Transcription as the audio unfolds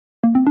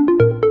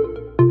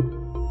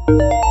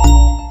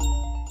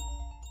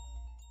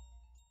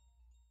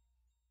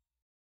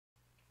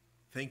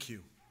Thank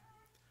you.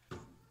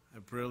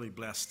 I'm really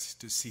blessed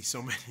to see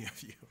so many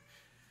of you.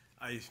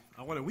 I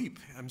want to weep.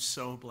 I'm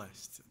so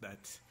blessed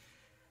that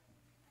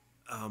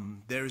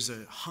there's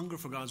a hunger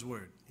for God's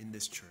word in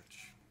this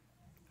church.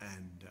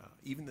 And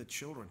even the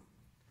children.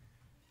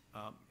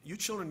 You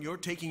children, you're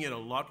taking it a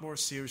lot more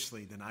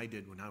seriously than I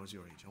did when I was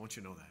your age. I want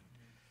you to know that.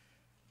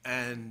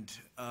 And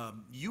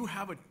you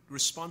have a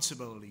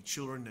responsibility,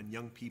 children and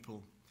young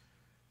people,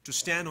 to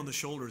stand on the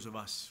shoulders of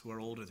us who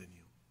are older than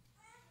you.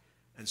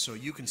 And so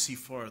you can see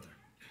further.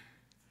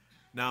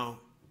 Now,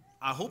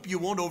 I hope you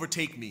won't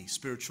overtake me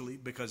spiritually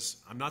because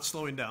I'm not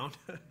slowing down.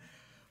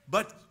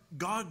 But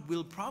God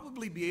will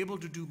probably be able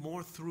to do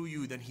more through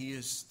you than He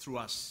is through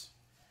us.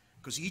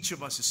 Because each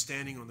of us is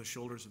standing on the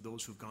shoulders of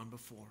those who've gone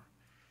before.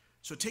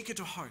 So take it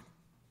to heart.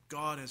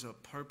 God has a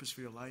purpose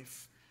for your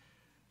life.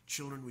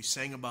 Children, we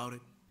sang about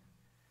it.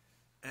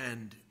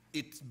 And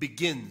it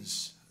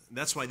begins.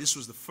 That's why this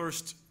was the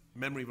first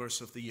memory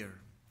verse of the year.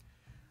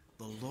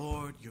 The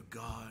Lord your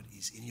God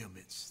is in your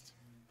midst.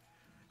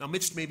 Now,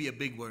 midst may be a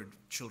big word,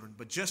 children,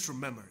 but just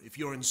remember, if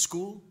you're in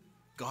school,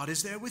 God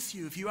is there with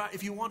you. If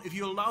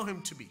you allow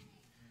Him to be.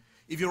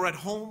 If you're at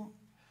home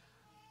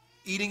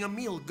eating a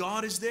meal,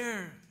 God is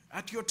there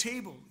at your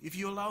table if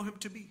you allow Him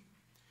to be.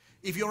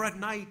 If you're at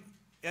night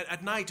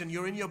and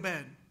you're in your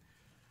bed,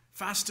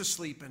 fast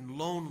asleep and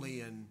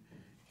lonely and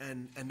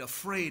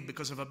afraid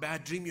because of a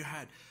bad dream you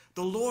had,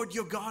 the Lord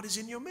your God is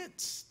in your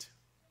midst.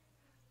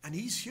 And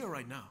He's here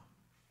right now.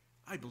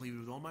 I believe it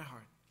with all my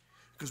heart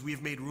because we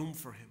have made room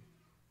for Him.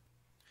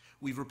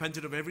 We've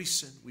repented of every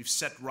sin. We've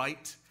set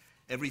right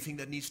everything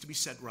that needs to be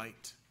set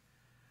right.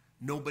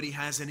 Nobody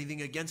has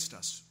anything against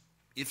us.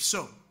 If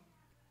so,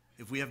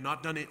 if we have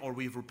not done it or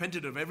we've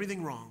repented of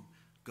everything wrong,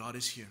 God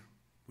is here.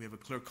 We have a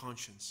clear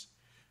conscience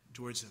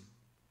towards Him.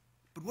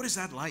 But what is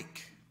that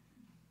like?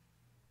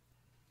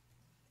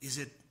 Is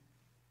it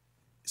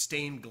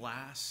stained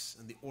glass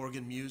and the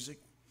organ music,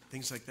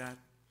 things like that?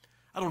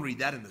 I don't read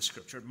that in the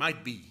Scripture. It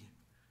might be.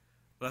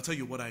 But I'll tell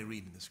you what I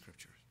read in the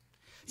Scripture.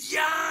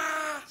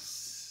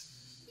 Yes!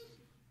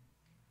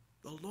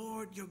 The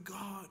Lord your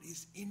God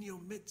is in your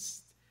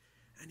midst,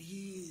 and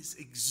He is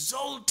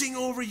exulting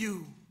over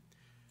you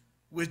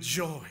with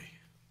joy.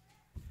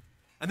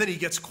 And then He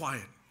gets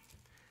quiet.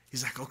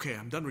 He's like, okay,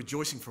 I'm done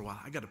rejoicing for a while.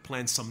 I got to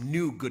plan some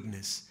new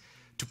goodness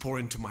to pour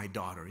into my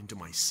daughter, into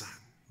my son.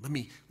 Let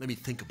me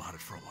think about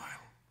it for a while.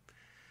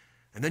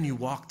 And then you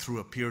walk through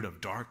a period of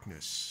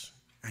darkness,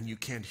 and you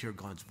can't hear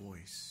God's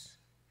voice.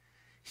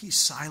 He's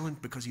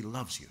silent because He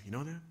loves you. You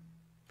know that?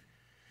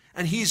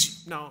 And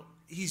He's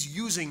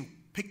using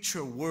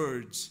picture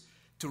words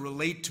to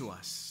relate to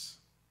us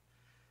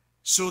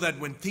so that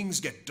when things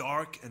get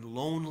dark and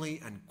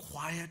lonely and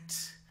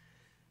quiet,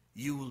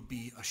 you will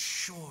be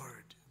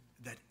assured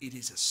that it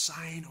is a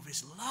sign of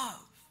His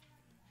love.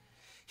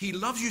 He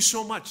loves you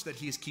so much that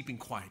He is keeping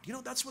quiet. You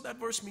know, that's what that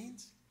verse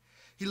means.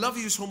 He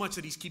loves you so much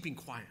that He's keeping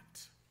quiet.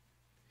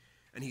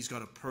 And He's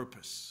got a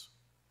purpose.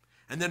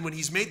 And then when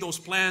He's made those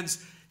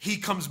plans, He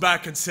comes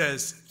back and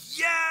says,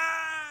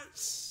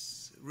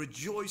 yes,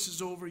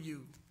 rejoices over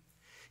you.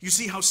 You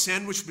see how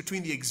sandwiched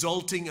between the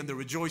exulting and the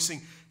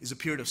rejoicing is a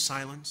period of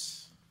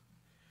silence?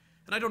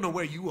 And I don't know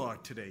where you are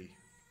today,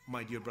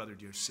 my dear brother,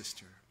 dear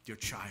sister, dear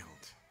child.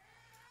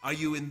 Are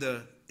you in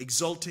the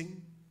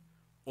exulting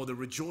or the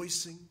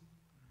rejoicing?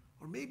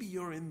 Or maybe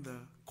you're in the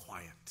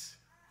quiet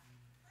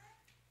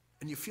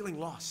and you're feeling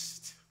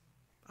lost.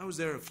 I was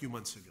there a few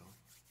months ago.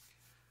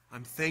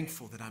 I'm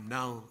thankful that I'm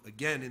now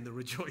again in the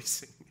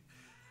rejoicing.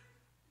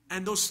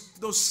 And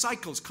those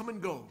cycles come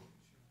and go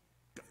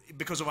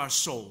because of our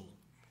soul.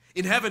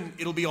 In heaven,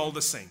 it'll be all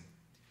the same.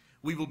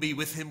 We will be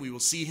with Him. We will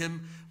see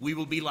Him. We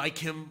will be like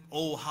Him.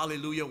 Oh,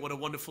 hallelujah, what a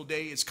wonderful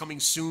day. It's coming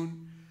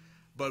soon.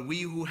 But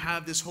we who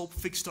have this hope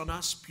fixed on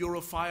us,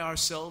 purify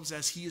ourselves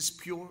as He is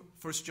pure,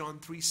 1 John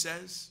 3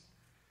 says.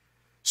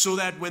 So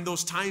that when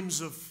those times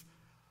of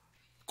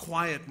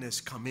quietness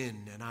come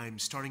in and I'm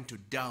starting to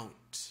doubt,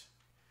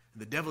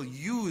 and the devil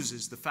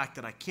uses the fact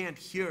that I can't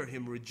hear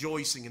him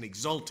rejoicing and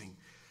exulting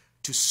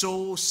to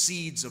sow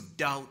seeds of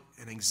doubt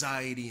and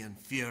anxiety and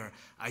fear,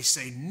 I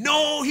say,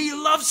 no, He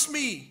loves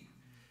me.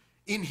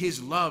 In His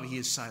love, He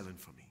is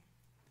silent for me.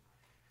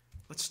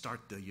 Let's start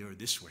the year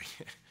this way.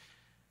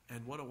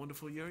 And what a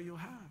wonderful year you'll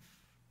have.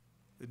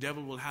 The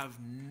devil will have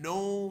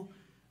no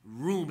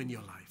room in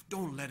your life.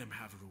 Don't let him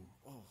have room.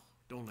 Oh,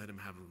 don't let him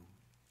have room.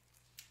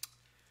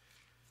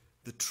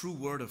 The true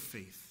word of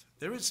faith.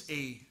 There is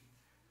a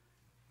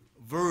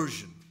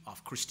version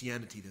of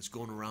Christianity that's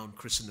going around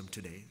Christendom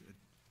today.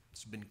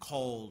 It's been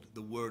called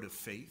the word of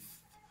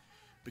faith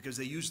because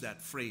they use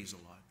that phrase a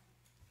lot.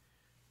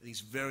 I think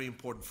it's very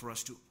important for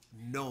us to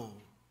know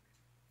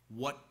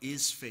what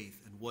is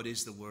faith and what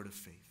is the word of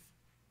faith.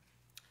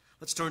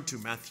 Let's turn to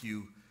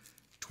Matthew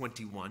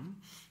 21.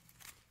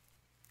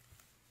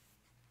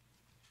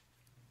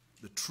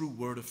 The true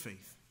word of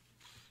faith.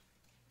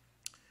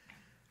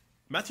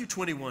 Matthew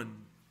 21,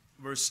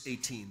 verse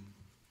 18.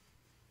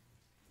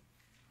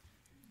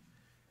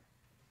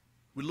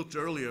 We looked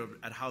earlier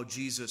at how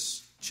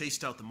Jesus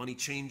chased out the money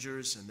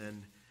changers, and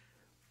then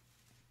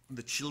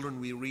the children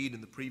we read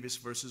in the previous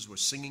verses were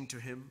singing to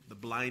him. The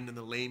blind and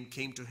the lame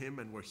came to him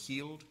and were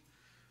healed.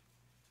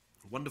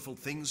 Wonderful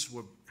things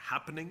were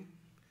happening,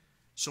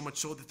 so much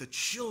so that the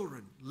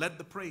children led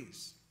the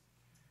praise.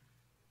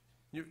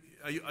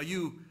 Are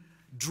you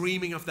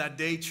dreaming of that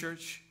day,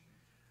 church,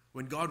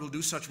 when God will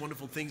do such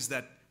wonderful things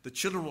that the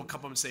children will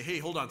come up and say, hey,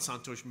 hold on,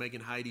 Santosh,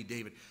 Megan, Heidi,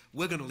 David.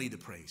 We're going to lead the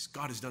praise.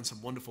 God has done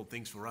some wonderful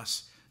things for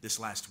us this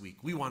last week.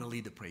 We want to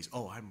lead the praise.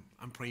 Oh,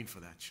 I'm praying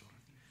for that, children.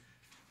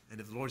 And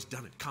if the Lord's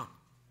done it, come.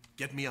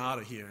 Get me out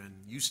of here and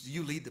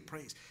you lead the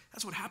praise.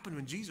 That's what happened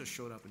when Jesus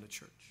showed up in the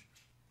church.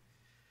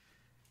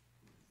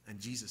 And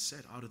Jesus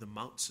said, out of the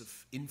mouths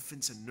of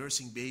infants and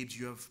nursing babes,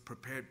 you have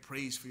prepared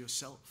praise for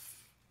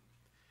yourself.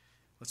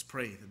 Let's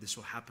pray that this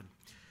will happen.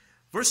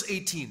 Verse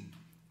 18.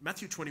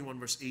 Matthew 21,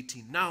 verse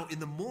 18. Now, in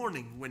the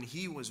morning, when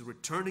he was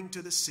returning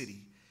to the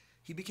city,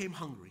 he became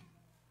hungry.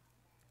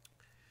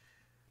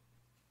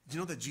 Do you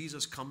know that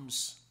Jesus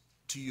comes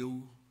to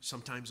you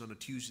sometimes on a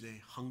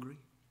Tuesday hungry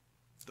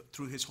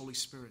through his Holy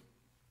Spirit?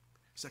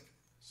 He's like,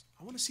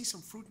 I want to see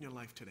some fruit in your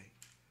life today.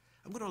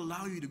 I'm going to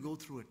allow you to go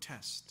through a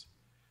test.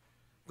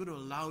 I'm going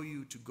to allow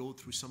you to go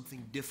through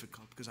something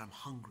difficult because I'm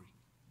hungry.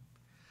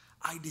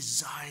 I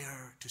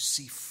desire to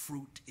see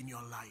fruit in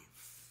your life.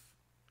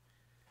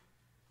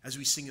 As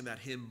we sing in that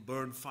hymn,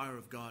 Burn Fire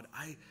of God,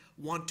 I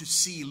want to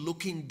see,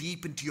 looking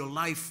deep into your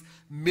life,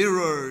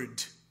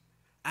 mirrored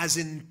as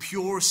in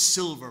pure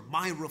silver,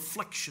 my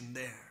reflection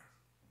there.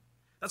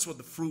 That's what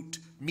the fruit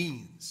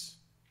means.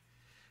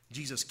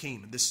 Jesus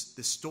came, and this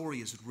story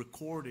is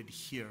recorded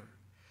here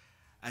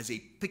as a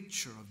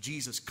picture of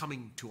Jesus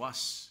coming to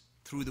us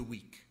through the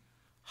week,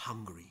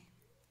 hungry.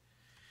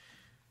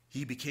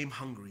 He became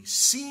hungry,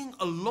 seeing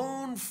a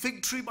lone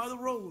fig tree by the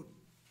road,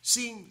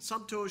 seeing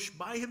Santosh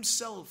by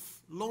himself,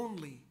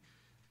 lonely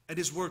at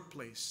his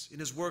workplace, in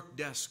his work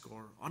desk,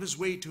 or on his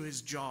way to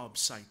his job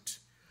site,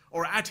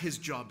 or at his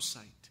job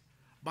site,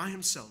 by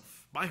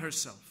himself, by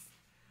herself,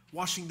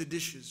 washing the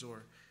dishes,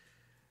 or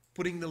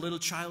putting the little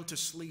child to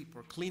sleep,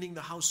 or cleaning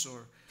the house,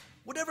 or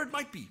whatever it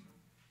might be.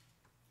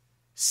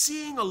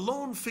 Seeing a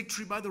lone fig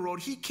tree by the road,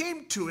 he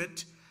came to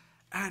it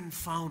and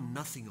found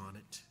nothing on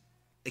it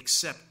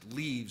except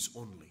leaves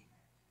only.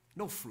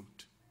 No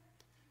fruit.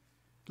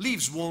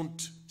 Leaves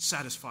won't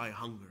satisfy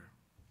hunger.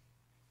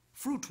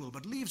 Fruit will,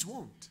 but leaves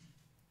won't.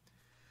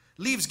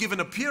 Leaves give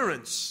an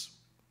appearance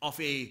of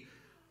a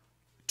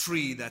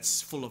tree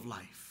that's full of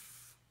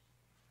life,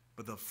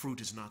 but the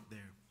fruit is not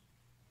there.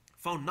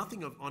 Found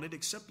nothing on it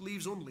except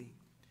leaves only.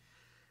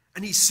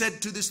 And he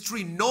said to this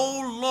tree,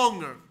 no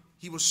longer.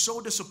 He was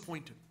so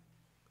disappointed.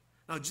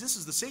 Now, this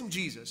is the same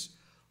Jesus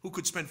who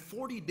could spend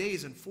 40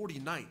 days and 40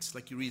 nights,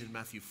 like you read in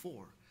Matthew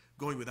 4,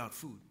 going without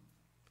food.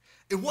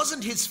 It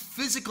wasn't his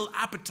physical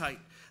appetite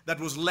that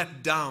was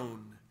let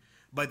down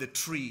by the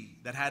tree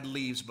that had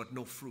leaves but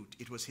no fruit.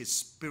 It was his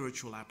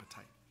spiritual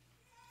appetite.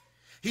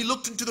 He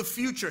looked into the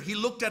future. He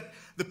looked at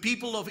the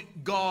people of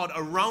God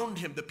around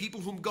him, the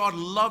people whom God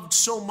loved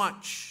so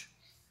much.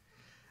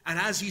 And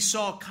as he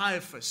saw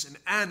Caiaphas and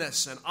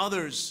Annas and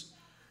others,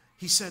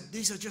 he said,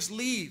 these are just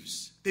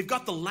leaves. They've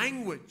got the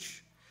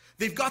language.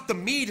 They've got the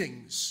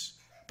meetings.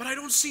 But I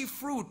don't see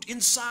fruit.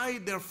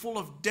 Inside, they're full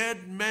of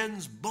dead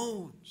men's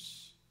bones.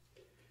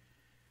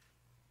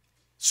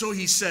 So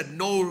he said,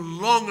 no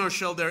longer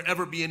shall there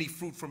ever be any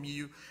fruit from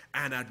you.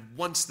 And at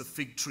once the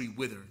fig tree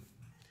withered.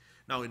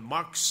 Now in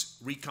Mark's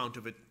recount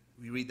of it,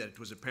 we read that it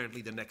was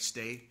apparently the next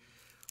day.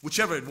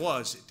 Whichever it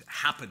was, it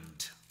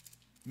happened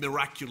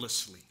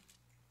miraculously.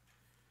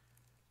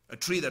 A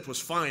tree that was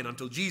fine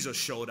until Jesus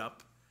showed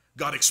up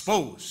got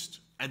exposed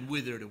and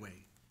withered away.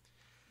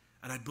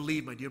 And I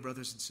believe, my dear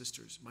brothers and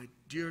sisters, my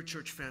dear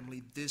church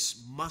family,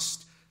 this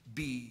must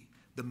be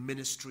the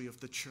ministry of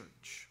the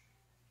church.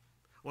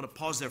 I want to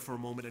pause there for a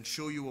moment and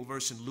show you a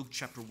verse in Luke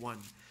chapter 1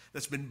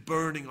 that's been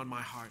burning on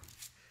my heart.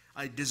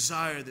 I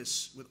desire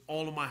this with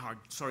all of my heart.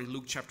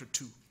 Luke chapter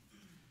 2.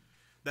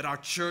 That our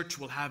church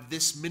will have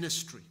this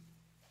ministry.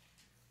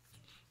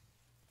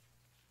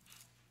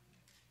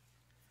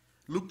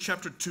 Luke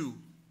chapter 2.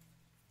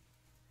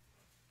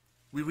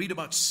 We read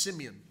about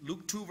Simeon.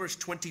 Luke 2 verse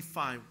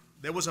 25.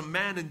 There was a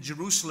man in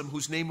Jerusalem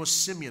whose name was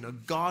Simeon, a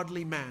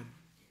godly man.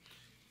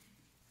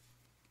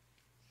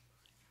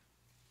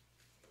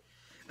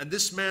 And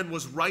this man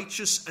was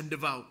righteous and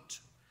devout,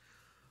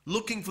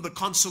 looking for the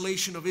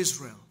consolation of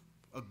Israel,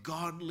 a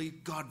godly,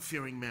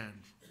 God-fearing man.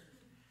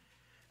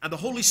 And the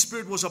Holy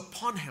Spirit was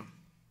upon him.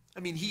 I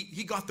mean,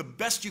 he got the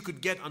best you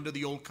could get under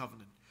the old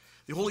covenant.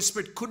 The Holy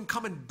Spirit couldn't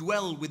come and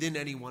dwell within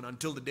anyone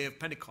until the day of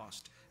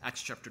Pentecost,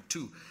 Acts chapter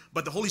 2.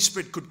 But the Holy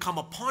Spirit could come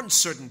upon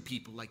certain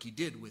people like he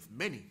did with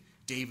many.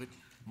 David,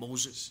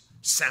 Moses,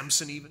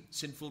 Samson even,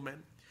 sinful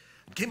men.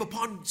 It came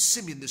upon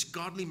Simeon, this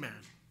godly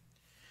man.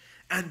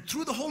 And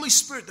through the Holy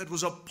Spirit that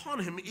was upon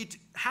him, it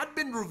had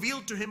been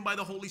revealed to him by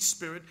the Holy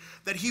Spirit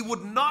that he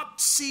would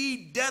not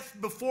see death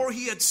before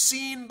he had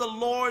seen the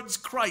Lord's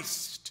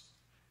Christ.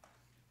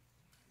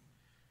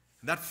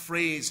 And that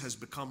phrase has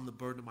become the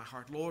burden of my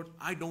heart. Lord,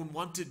 I don't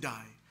want to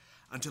die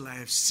until I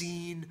have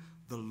seen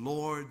the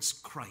Lord's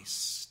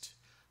Christ,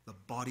 the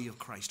body of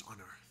Christ on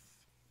earth,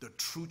 the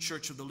true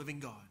church of the living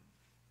God.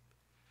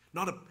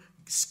 Not a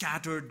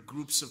scattered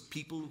groups of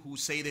people who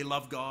say they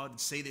love God and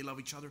say they love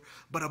each other,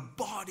 but a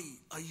body,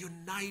 a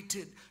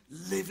united,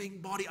 living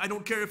body. I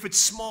don't care if it's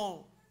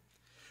small,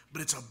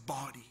 but it's a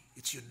body.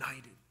 It's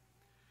united.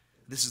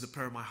 This is the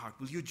prayer of my heart.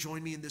 Will you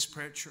join me in this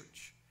prayer,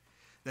 church?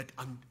 That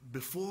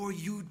before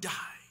you die,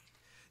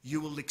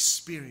 you will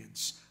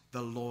experience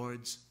the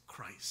Lord's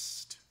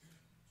Christ,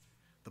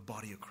 the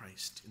body of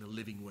Christ in a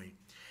living way.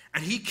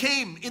 And he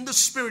came in the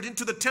Spirit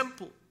into the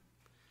temple.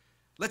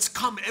 Let's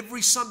come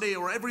every Sunday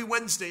or every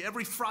Wednesday,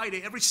 every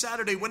Friday, every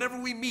Saturday, whenever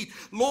we meet.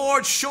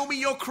 Lord, show me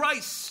your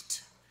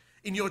Christ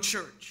in your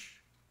church.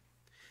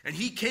 And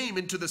he came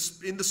in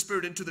the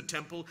Spirit into the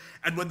temple.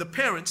 And when the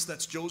parents,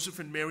 that's Joseph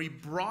and Mary,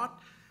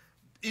 brought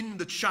in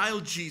the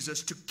child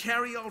Jesus to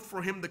carry out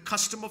for him the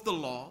custom of the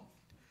law,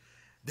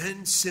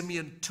 then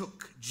Simeon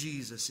took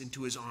Jesus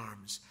into his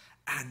arms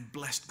and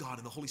blessed God.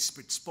 And the Holy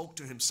Spirit spoke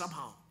to him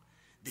somehow.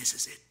 This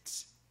is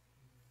it.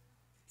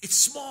 It's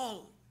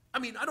small. I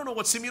mean, I don't know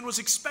what Simeon was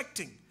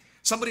expecting.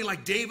 Somebody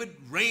like David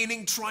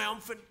reigning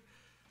triumphant.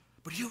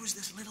 But here was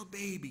this little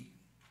baby.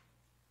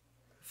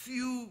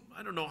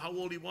 I don't know how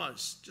old he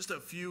was. Just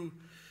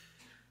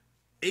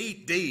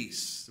 8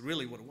 days,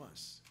 really what it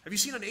was. Have you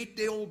seen an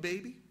 8-day-old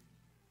baby?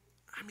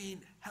 I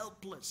mean,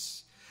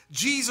 helpless.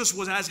 Jesus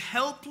was as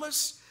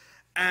helpless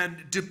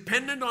and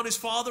dependent on his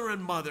father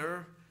and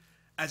mother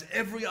as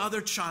every other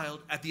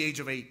child at the age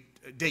of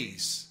 8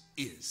 days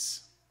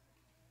is.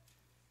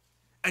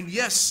 And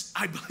yes,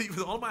 I believe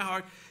with all my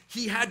heart,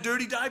 he had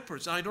dirty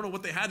diapers. I don't know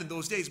what they had in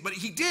those days, but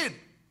he did.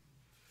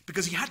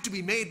 Because he had to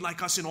be made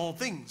like us in all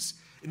things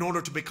in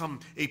order to become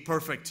a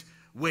perfect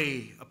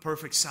way, a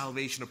perfect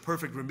salvation, a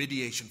perfect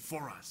remediation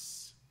for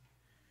us.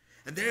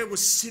 And there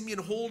was Simeon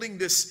holding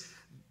this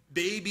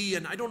baby,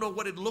 and I don't know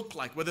what it looked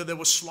like, whether there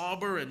was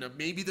slobber and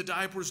maybe the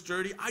diaper was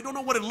dirty. I don't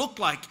know what it looked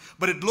like,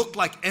 but it looked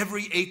like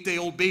every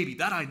 8-day-old baby.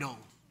 That I know.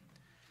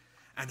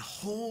 And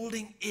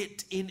holding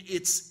it in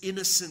its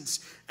innocence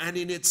and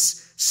in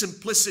its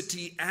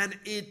simplicity and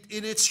in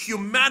its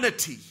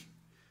humanity,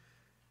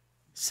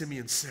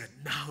 Simeon said,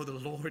 now the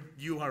Lord,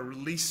 you are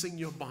releasing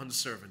your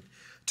bondservant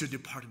to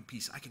depart in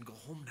peace. I can go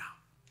home now.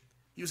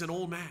 He was an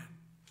old man,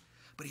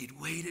 but he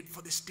had waited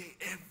for this day.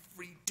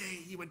 Every day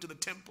he went to the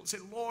temple and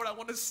said, Lord, I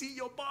want to see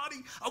your body.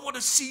 I want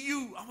to see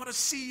you. I want to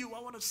see you. I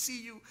want to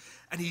see you.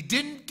 And he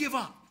didn't give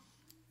up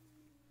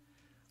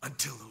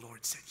until the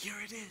Lord said, here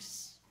it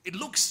is. It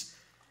looks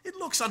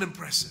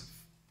unimpressive.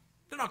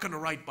 They're not going to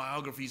write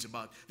biographies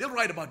about, they'll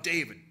write about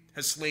David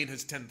has slain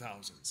his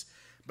 10,000s.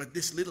 But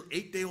this little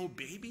 8-day-old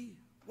baby,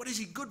 what is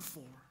he good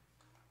for?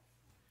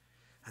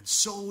 And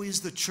so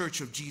is the church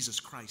of Jesus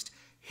Christ,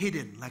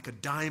 hidden like a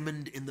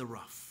diamond in the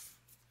rough.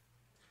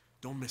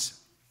 Don't miss it.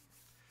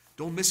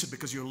 Don't miss it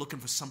because you're looking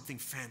for something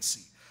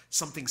fancy,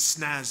 something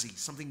snazzy,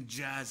 something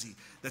jazzy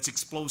that's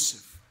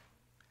explosive.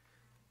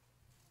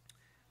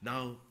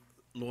 Now,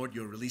 Lord,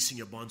 you're releasing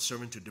your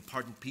bondservant to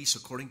depart in peace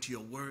according to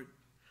your word.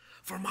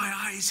 For my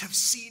eyes have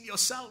seen your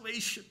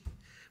salvation,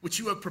 which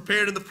you have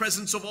prepared in the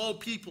presence of all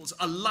peoples,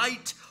 a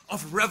light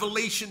of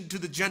revelation to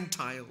the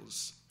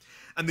Gentiles,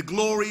 and the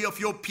glory of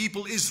your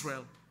people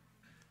Israel.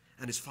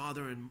 And his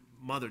father and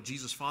mother,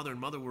 Jesus' father and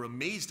mother, were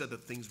amazed at the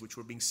things which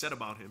were being said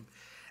about him.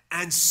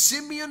 And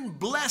Simeon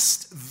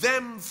blessed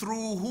them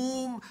through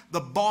whom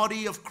the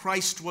body of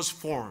Christ was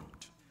formed.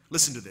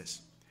 Listen to this.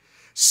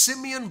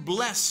 Simeon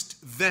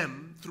blessed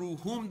them through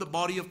whom the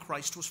body of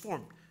Christ was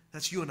formed.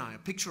 That's you and I, a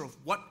picture of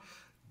what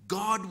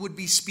God would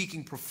be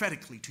speaking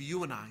prophetically to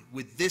you and I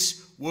with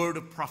this word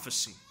of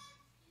prophecy.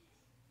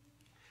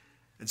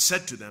 And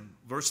said to them,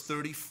 verse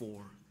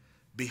 34,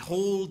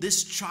 behold,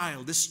 this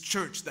child, this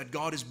church that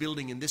God is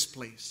building in this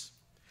place,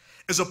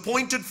 is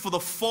appointed for the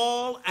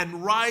fall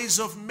and rise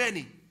of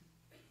many,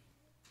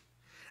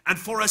 and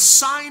for a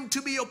sign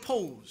to be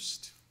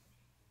opposed.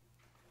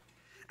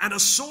 And a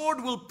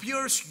sword will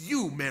pierce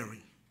you,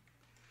 Mary.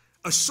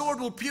 A sword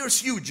will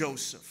pierce you,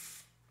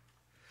 Joseph.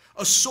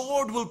 A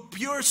sword will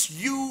pierce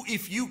you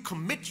if you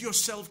commit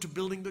yourself to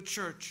building the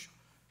church.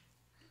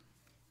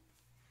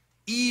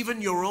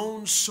 Even your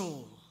own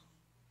soul.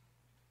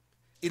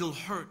 It'll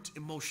hurt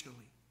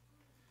emotionally.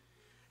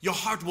 Your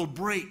heart will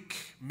break,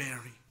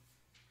 Mary.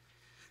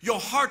 Your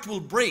heart will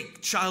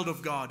break, child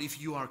of God, if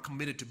you are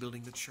committed to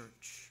building the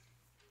church.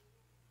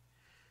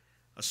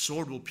 A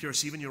sword will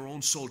pierce even your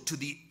own soul to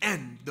the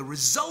end. The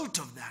result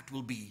of that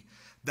will be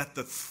that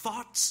the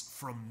thoughts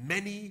from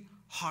many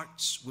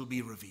hearts will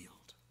be revealed.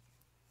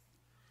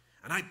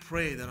 And I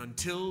pray that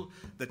until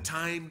the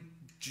time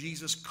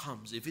Jesus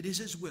comes, if it is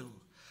his will,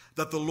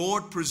 that the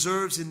Lord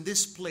preserves in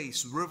this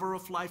place, River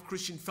of Life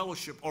Christian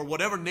Fellowship, or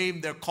whatever name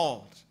they're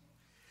called,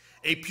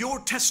 a pure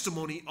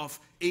testimony of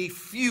a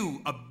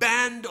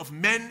band of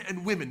men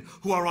and women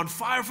who are on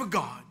fire for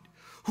God,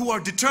 who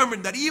are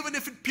determined that even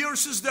if it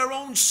pierces their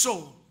own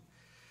soul,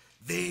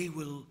 they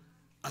will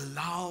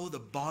allow the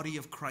body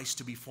of Christ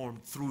to be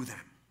formed through them.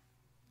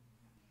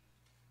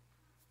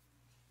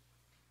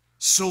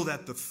 so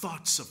that the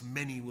thoughts of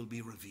many will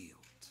be revealed.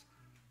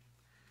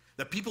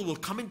 That people will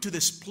come into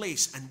this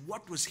place and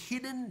what was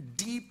hidden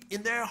deep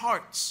in their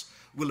hearts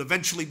will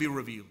eventually be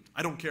revealed.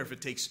 I don't care if it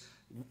takes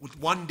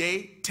 1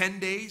 day, 10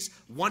 days,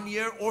 1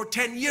 year, or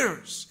 10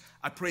 years.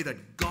 I pray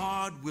that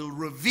God will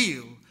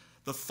reveal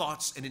the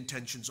thoughts and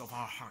intentions of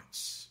our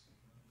hearts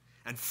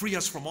and free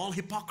us from all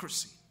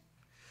hypocrisy,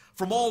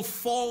 from all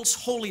false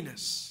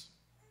holiness,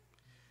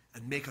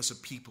 and make us a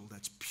people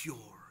that's pure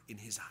in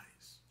His eyes.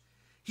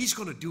 He's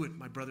going to do it,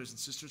 my brothers and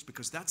sisters,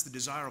 because that's the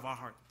desire of our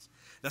hearts.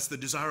 That's the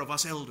desire of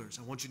us elders.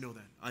 I want you to know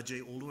that.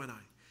 Ajay, Olu, and I.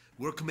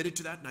 We're committed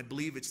to that, and I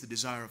believe it's the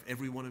desire of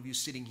every one of you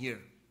sitting here.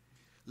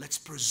 Let's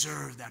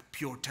preserve that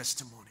pure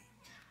testimony.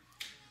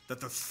 That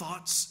the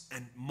thoughts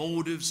and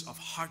motives of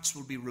hearts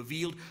will be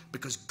revealed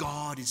because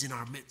God is in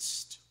our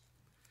midst.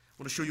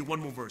 I want to show you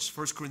one more verse,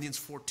 1 Corinthians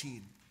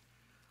 14.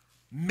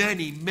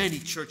 Many, many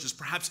churches,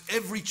 perhaps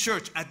every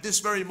church at this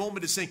very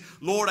moment is saying,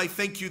 Lord, I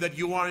thank you that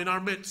you are in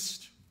our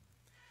midst.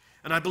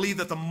 And I believe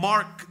that the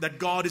mark that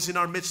God is in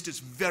our midst is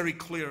very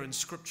clear in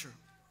Scripture.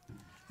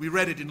 We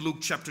read it in Luke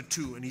chapter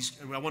 2, and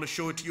I want to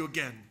show it to you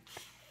again.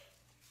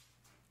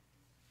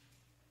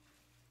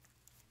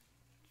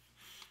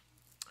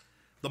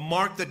 The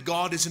mark that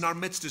God is in our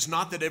midst is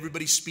not that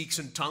everybody speaks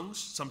in tongues.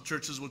 Some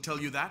churches will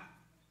tell you that.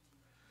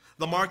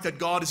 The mark that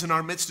God is in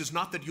our midst is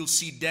not that you'll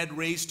see dead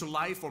raised to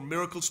life or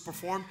miracles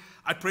performed.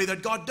 I pray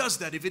that God does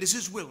that if it is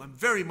His will. I'm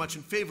very much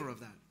in favor of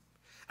that.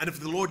 And if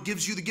the Lord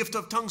gives you the gift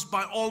of tongues,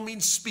 by all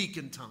means speak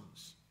in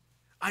tongues.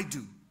 I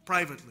do,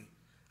 privately.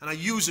 And I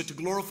use it to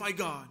glorify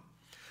God.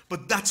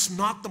 But that's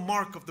not the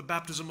mark of the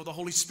baptism of the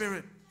Holy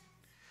Spirit.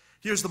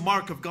 Here's the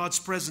mark of God's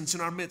presence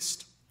in our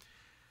midst.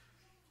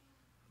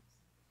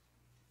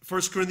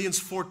 1 Corinthians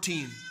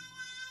 14,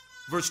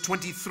 verse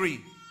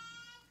 23.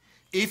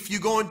 If you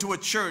go into a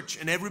church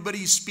and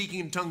everybody's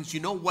speaking in tongues, you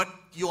know what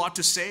you ought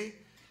to say?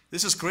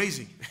 This is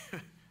crazy.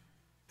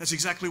 That's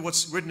exactly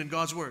what's written in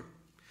God's Word.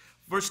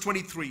 Verse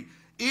 23.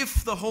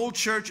 If the whole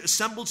church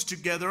assembles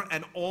together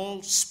and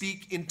all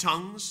speak in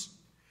tongues,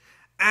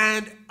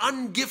 and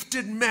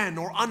ungifted men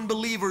or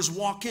unbelievers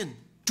walk in,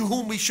 to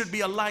whom we should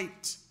be a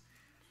light,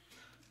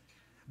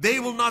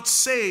 will they not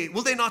say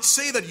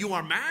that you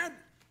are mad?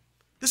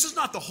 This is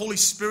not the Holy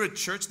Spirit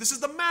church. This is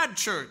the mad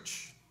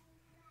church.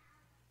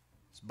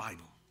 It's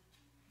Bible.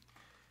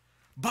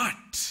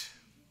 But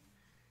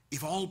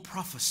if all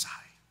prophesy,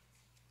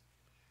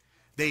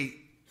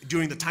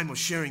 during the time of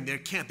sharing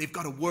they've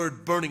got a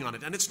word burning on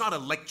it. And it's not a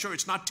lecture.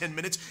 It's not 10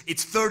 minutes.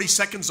 It's 30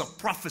 seconds of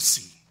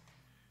prophecy.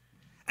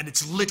 And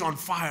it's lit on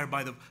fire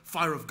by the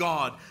fire of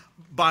God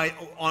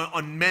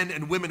on men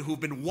and women who've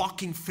been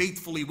walking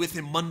faithfully with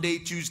Him Monday,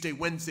 Tuesday,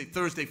 Wednesday,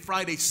 Thursday,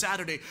 Friday,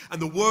 Saturday,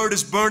 and the word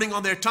is burning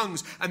on their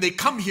tongues, and they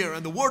come here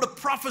and the word of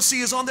prophecy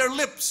is on their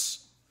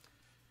lips.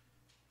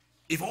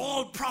 If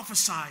all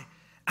prophesy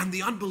and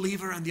the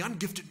unbeliever and the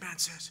ungifted man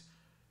says,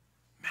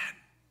 man,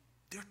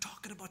 they're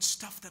talking about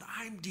stuff that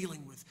I'm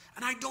dealing with,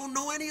 and I don't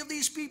know any of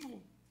these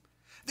people.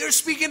 They're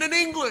speaking in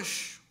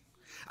English,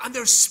 and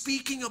they're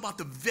speaking about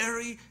the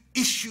very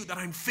issue that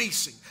I'm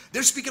facing.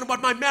 They're speaking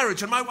about my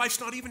marriage, and my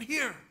wife's not even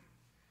here.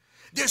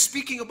 They're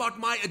speaking about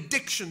my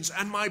addictions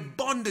and my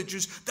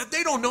bondages that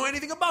they don't know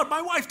anything about.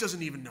 My wife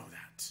doesn't even know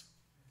that.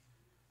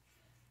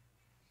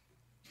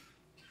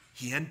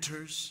 He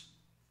enters,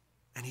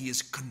 and he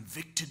is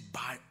convicted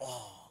by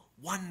all.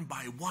 One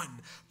by one,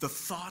 the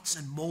thoughts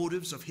and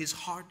motives of his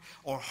heart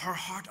or her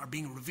heart are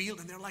being revealed,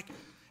 and they're like,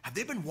 have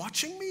they been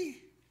watching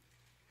me?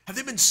 Have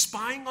they been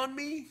spying on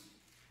me?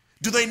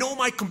 Do they know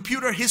my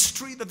computer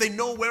history, that they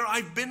know where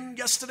I've been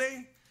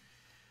yesterday?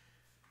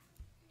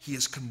 He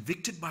is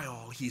convicted by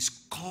all. He is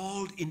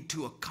called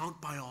into account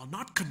by all,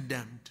 not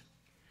condemned,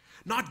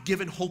 not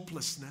given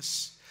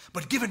hopelessness,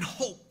 but given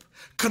hope,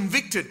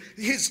 convicted.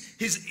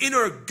 His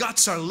inner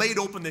guts are laid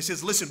open. They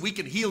says, listen, we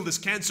can heal this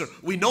cancer.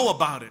 We know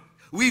about it.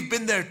 We've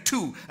been there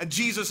too, and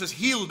Jesus has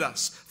healed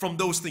us from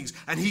those things,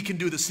 and He can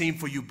do the same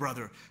for you,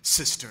 brother,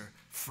 sister,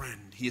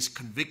 friend. He is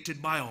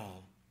convicted by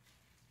all.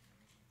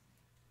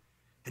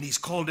 And he's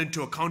called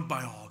into account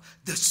by all.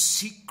 The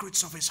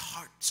secrets of his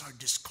hearts are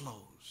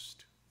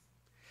disclosed.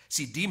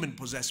 See,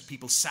 demon-possessed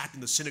people sat in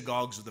the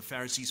synagogues of the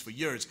Pharisees for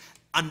years,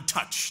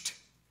 untouched.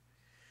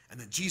 And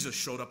then Jesus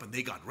showed up and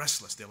they got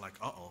restless. They're like,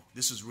 uh-oh,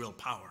 this is real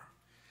power.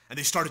 And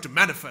they started to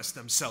manifest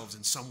themselves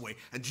in some way.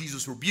 And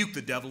Jesus rebuked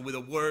the devil with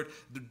a word,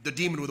 the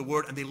demon with a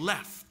word, and they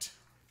left.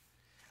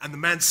 And the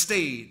man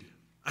stayed,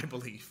 I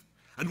believe,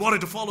 and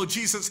wanted to follow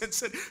Jesus and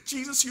said,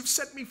 Jesus, you've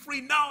set me free.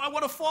 Now I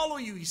want to follow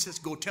you. He says,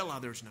 go tell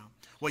others now.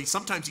 Well,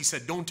 sometimes he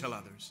said, don't tell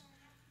others.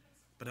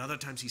 But other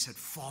times he said,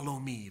 follow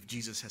me if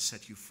Jesus has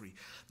set you free.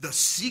 The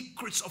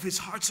secrets of his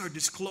hearts are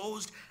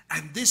disclosed,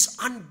 and this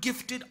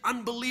ungifted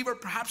unbeliever,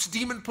 perhaps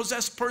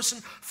demon-possessed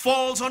person,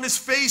 falls on his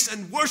face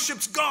and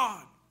worships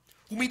God,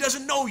 whom he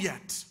doesn't know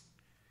yet,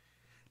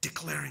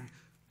 declaring,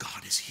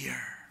 God is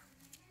here.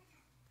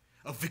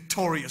 A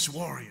victorious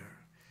warrior,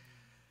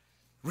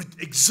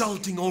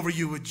 exulting over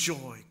you with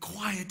joy,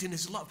 quiet in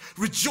his love,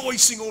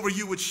 rejoicing over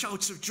you with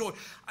shouts of joy.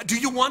 Do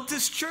you want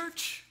this,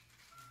 church?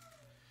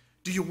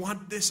 Do you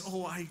want this?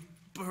 Oh, I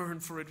burn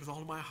for it with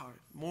all my heart,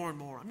 more and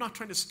more. I'm not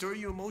trying to stir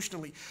you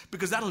emotionally,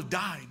 because that'll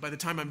die by the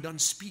time I'm done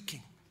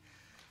speaking.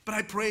 But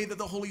I pray that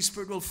the Holy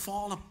Spirit will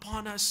fall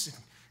upon us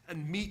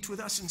and meet with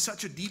us in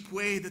such a deep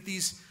way that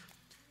these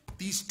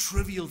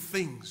trivial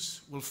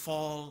things will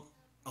fall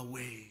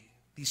away.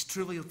 These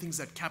trivial things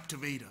that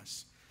captivate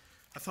us.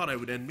 I thought I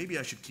would end. Maybe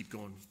I should keep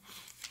going.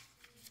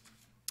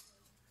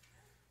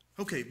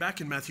 Okay,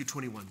 back in Matthew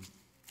 21.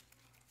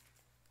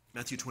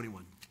 Matthew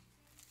 21.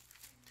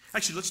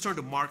 Actually, let's turn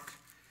to Mark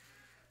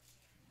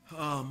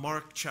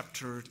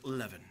chapter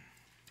 11.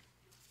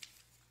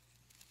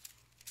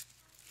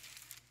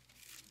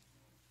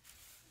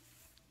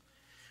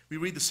 We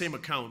read the same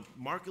account,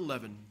 Mark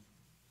 11.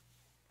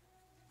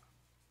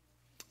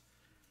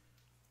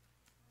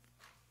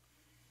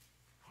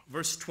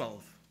 Verse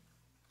 12.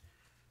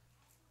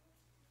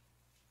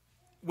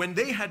 When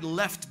they had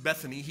left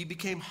Bethany, he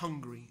became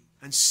hungry,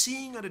 and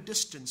seeing at a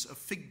distance a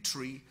fig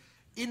tree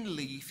in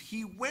leaf,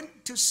 he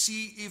went to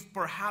see if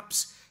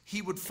perhaps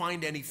he would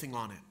find anything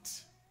on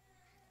it.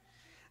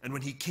 And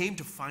when he came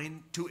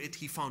to it,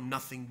 he found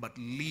nothing but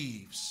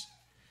leaves,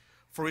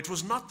 for it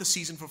was not the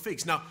season for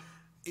figs. Now,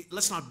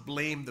 let's not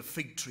blame the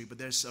fig tree, but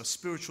there's a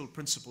spiritual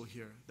principle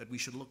here that we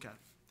should look at.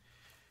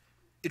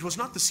 It was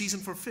not the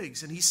season for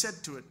figs, and he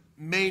said to it,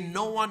 "May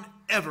no one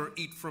ever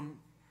eat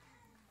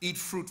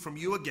fruit from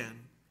you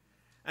again."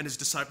 And his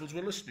disciples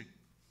were listening.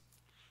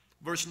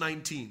 Verse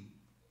 19,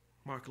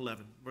 Mark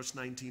 11, verse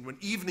 19. When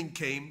evening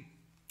came,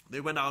 they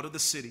went out of the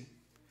city.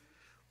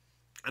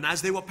 And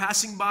as they were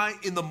passing by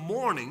in the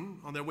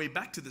morning, on their way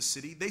back to the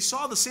city, they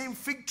saw the same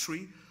fig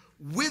tree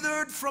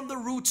withered from the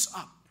roots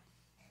up.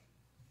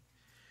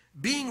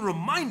 Being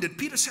reminded,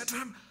 Peter said to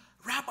him,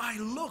 "Rabbi,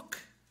 look,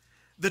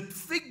 the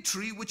fig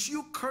tree which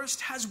you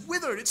cursed has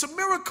withered." It's a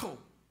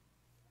miracle.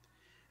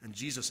 And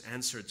Jesus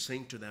answered,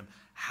 saying to them,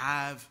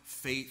 "Have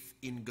faith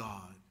in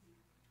God."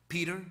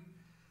 Peter,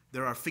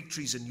 there are fig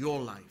trees in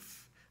your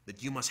life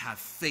that you must have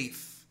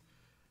faith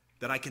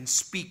that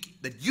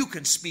you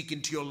can speak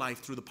into your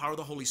life through the power of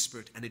the Holy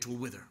Spirit, and it will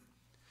wither.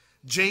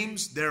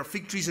 James, there are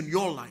fig trees in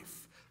your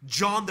life.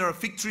 John, there are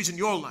fig trees in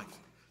your life.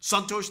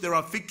 Santosh, there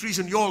are fig trees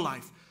in your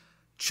life.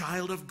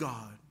 Child of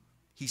God,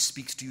 he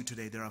speaks to you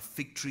today. There are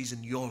fig trees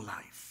in your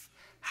life.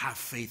 Have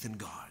faith in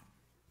God.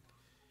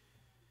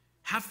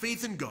 Have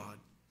faith in God.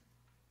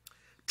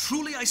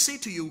 Truly I say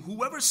to you,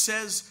 whoever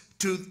says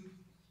to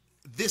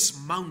this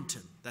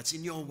mountain that's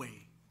in your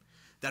way,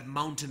 that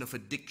mountain of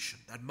addiction,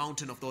 that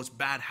mountain of those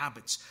bad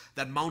habits,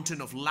 that mountain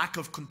of lack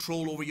of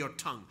control over your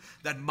tongue,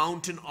 that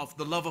mountain of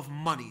the love of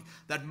money,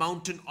 that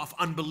mountain of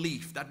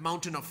unbelief, that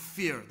mountain of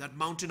fear, that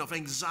mountain of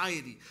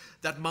anxiety,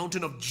 that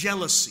mountain of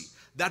jealousy,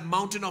 that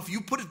mountain of,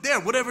 you put it there,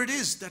 whatever it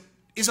is that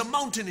is a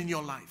mountain in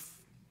your life.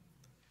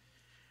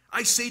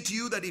 I say to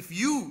you that if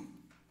you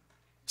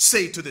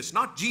say to this,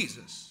 not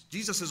Jesus,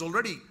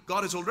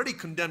 God has already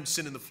condemned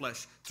sin in the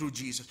flesh through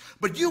Jesus,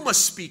 but you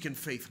must speak in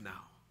faith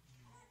now.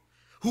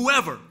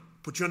 Whoever,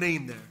 put your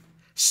name there,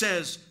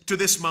 says to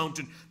this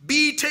mountain,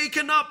 "Be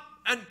taken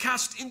up and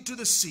cast into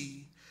the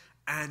sea,"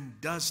 and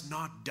does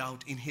not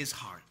doubt in his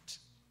heart,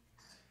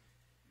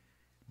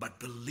 but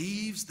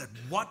believes that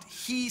what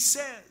he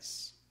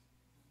says.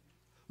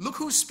 Look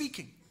who's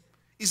speaking.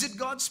 Is it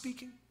God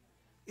speaking?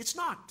 It's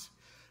not,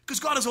 because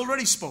God has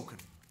already spoken.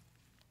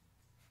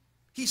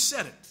 He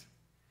said it.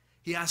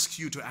 He asks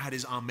you to add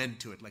his amen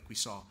to it, like we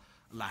saw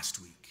last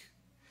week.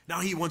 Now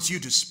he wants you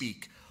to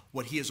speak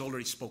what he has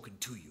already spoken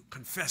to you.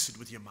 Confess it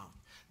with your mouth.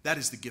 That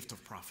is the gift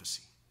of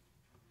prophecy.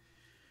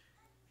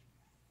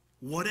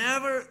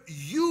 Whatever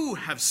you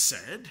have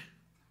said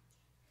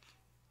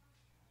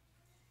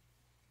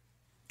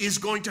is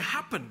going to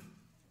happen.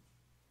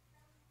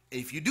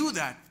 If you do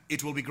that,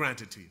 it will be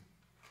granted to you.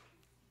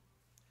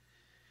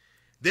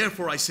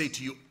 Therefore I say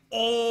to you,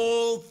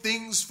 all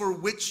things for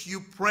which you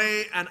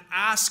pray and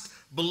ask,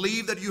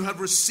 believe that you have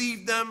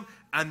received them,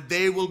 and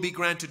they will be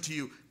granted to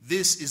you.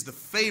 This is the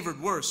favored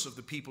verse of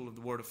the people of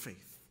the word of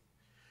faith.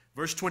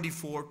 Verse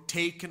 24,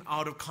 taken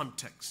out of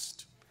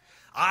context.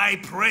 I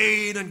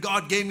prayed and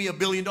God gave me $1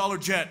 billion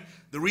jet.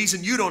 The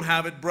reason you don't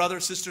have it,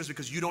 brothers, sisters,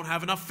 because you don't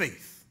have enough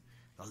faith.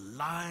 The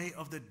lie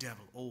of the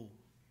devil. Oh,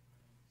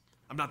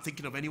 I'm not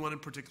thinking of anyone in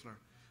particular.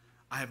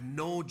 I have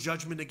no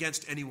judgment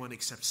against anyone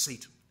except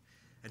Satan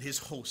and his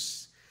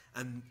hosts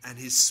and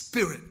his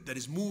spirit that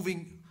is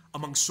moving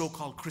among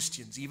so-called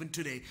Christians, even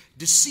today,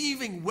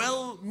 deceiving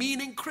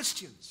well-meaning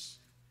Christians,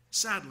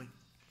 sadly.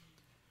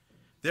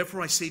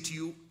 Therefore I say to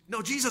you,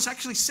 no, Jesus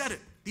actually said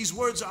it. These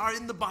words are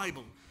in the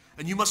Bible,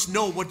 and you must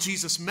know what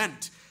Jesus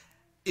meant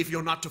if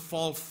you're not to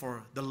fall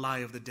for the lie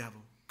of the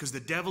devil, because the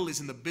devil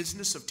is in the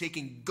business of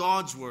taking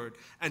God's word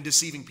and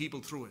deceiving people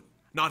through it,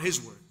 not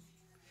his word.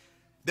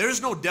 There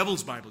is no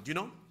devil's Bible, do you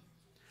know?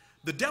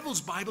 The devil's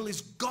Bible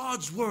is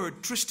God's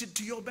word twisted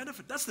to your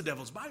benefit. That's the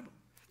devil's Bible.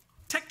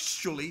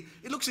 Textually,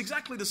 it looks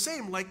exactly the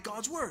same like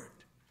God's word,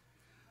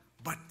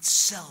 but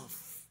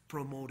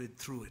self-promoted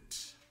through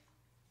it.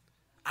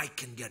 I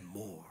can get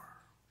more.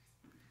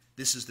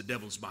 This is the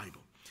devil's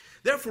Bible.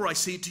 Therefore I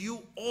say to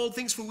you, all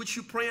things for which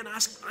you pray and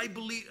ask, I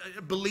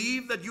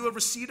believe that you have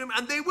received them,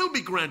 and they will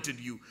be granted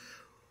you.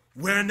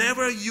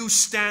 Whenever you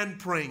stand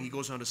praying, he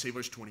goes on to say,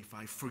 verse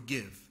 25,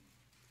 forgive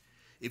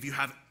if you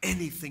have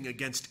anything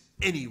against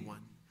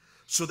anyone,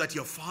 so that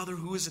your Father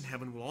who is in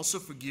heaven will also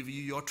forgive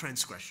you your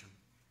transgression.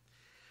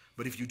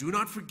 But if you do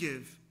not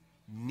forgive,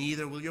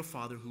 neither will your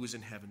Father who is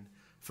in heaven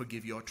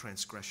forgive your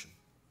transgression.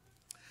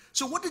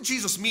 So what did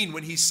Jesus mean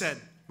when he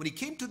said, when he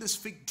came to this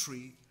fig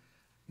tree,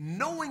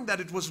 knowing that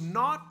it was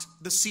not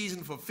the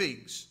season for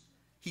figs,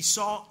 he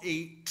saw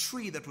a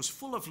tree that was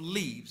full of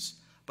leaves,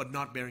 but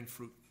not bearing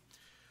fruit?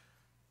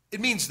 It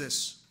means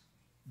this: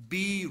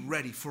 be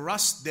ready. For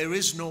us, there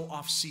is no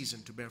off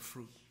season to bear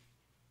fruit.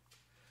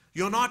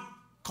 You're not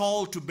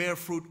called to bear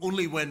fruit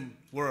only when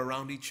we're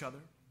around each other,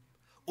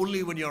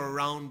 only when you're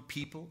around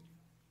people.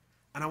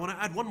 And I want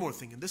to add one more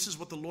thing, and this is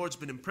what the Lord's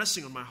been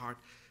impressing on my heart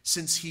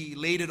since he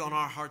laid it on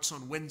our hearts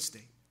on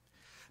Wednesday.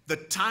 The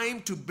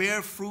time to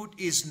bear fruit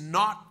is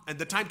not, and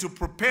the time to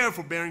prepare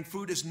for bearing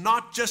fruit is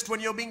not just when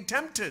you're being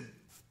tempted.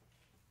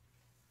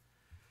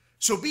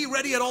 So be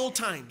ready at all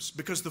times,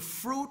 because the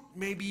fruit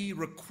may be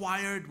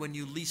required when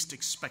you least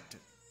expect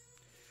it.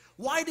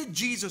 Why did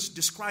Jesus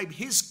describe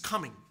his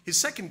coming? His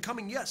second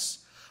coming, yes,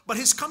 but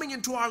his coming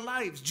into our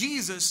lives.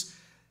 Jesus'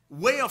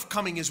 way of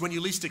coming is when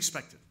you least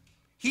expect it.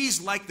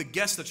 He's like the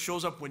guest that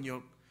shows up when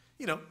you're,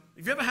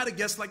 if you ever had a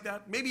guest like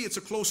that, maybe it's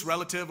a close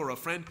relative or a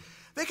friend.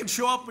 They can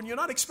show up when you're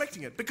not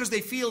expecting it because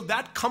they feel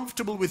that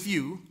comfortable with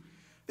you.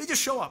 They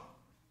just show up.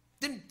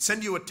 Didn't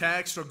send you a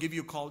text or give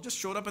you a call. Just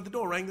showed up at the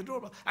door, rang the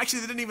doorbell. Actually,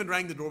 they didn't even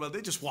ring the doorbell.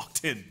 They just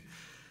walked in.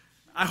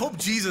 I hope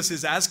Jesus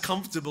is as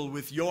comfortable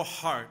with your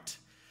heart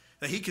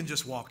that he can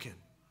just walk in.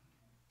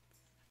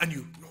 And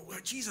you,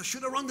 Jesus,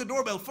 should have rung the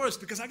doorbell first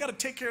because I got to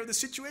take care of the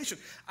situation.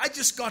 I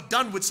just got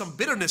done with some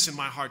bitterness in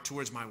my heart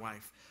towards my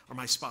wife or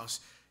my spouse.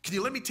 Can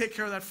you let me take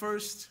care of that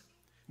first?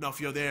 Now, if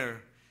you're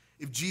there,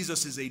 if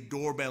Jesus is a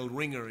doorbell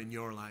ringer in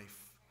your life,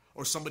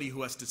 or somebody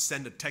who has to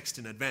send a text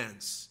in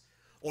advance,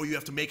 or you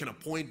have to make an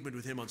appointment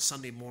with him on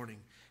Sunday morning,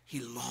 he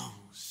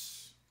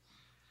longs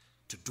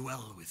to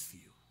dwell with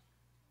you,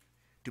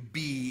 to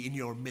be in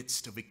your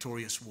midst, a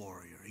victorious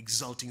warrior,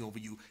 exulting over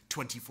you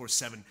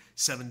 24/7,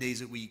 7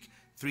 days a week,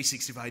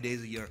 365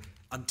 days a year,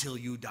 until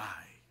you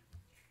die.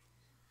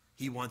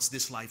 He wants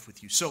this life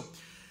with you. So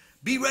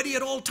be ready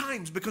at all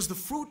times, because the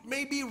fruit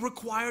may be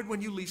required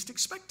when you least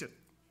expect it.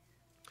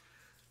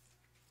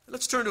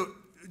 Let's turn to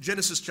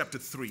Genesis chapter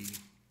 3.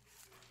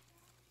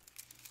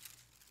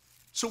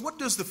 So what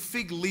does the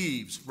fig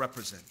leaves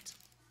represent?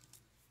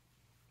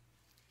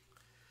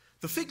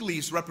 The fig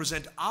leaves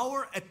represent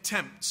our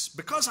attempts,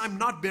 because I'm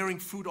not bearing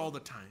fruit all the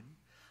time,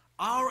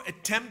 our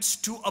attempts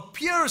to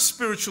appear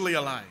spiritually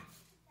alive.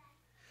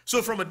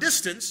 So from a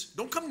distance,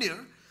 don't come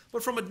near,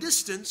 but from a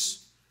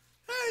distance,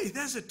 hey,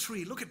 there's a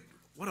tree. Look at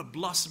what a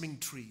blossoming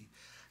tree.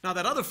 Now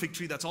that other fig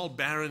tree that's all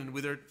barren and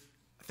withered,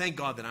 thank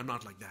God that I'm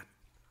not like that.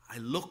 I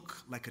look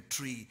like a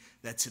tree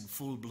that's in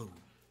full bloom.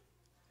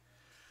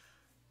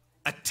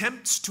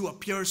 Attempts to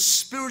appear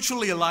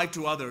spiritually alive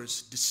to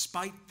others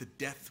despite the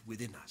death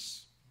within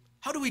us.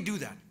 How do we do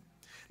that?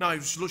 Now, I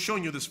was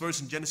showing you this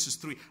verse in Genesis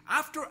 3.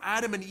 After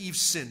Adam and Eve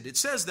sinned, it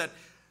says that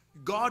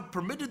God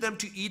permitted them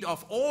to eat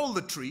of all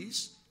the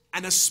trees,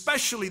 and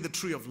especially the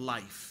tree of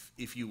life,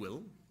 if you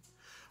will,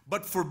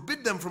 but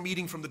forbid them from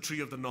eating from the tree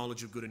of the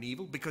knowledge of good and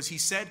evil, because he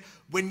said,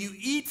 when you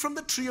eat from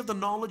the tree of the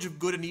knowledge of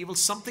good and evil,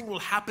 something will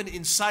happen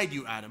inside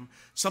you, Adam.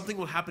 Something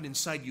will happen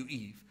inside you,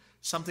 Eve.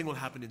 Something will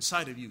happen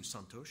inside of you,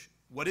 Santosh.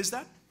 What is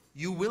that?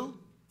 You will?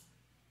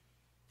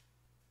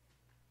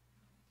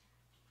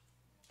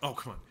 Oh,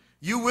 come on.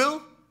 You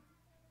will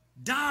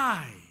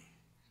die.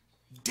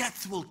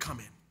 Death will come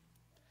in.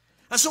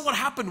 And so what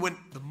happened when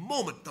the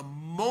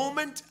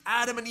moment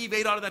Adam and Eve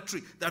ate out of that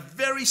tree, that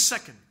very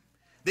second,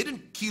 they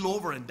didn't keel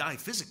over and die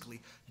physically.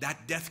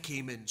 That death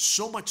came in,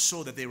 so much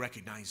so that they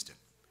recognized it.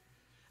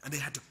 And they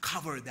had to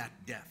cover that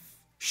death.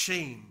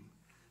 Shame.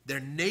 Their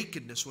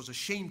nakedness was a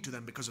shame to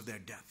them because of their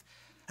death.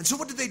 And so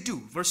what did they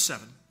do? Verse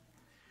 7.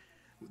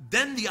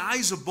 Then the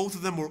eyes of both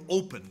of them were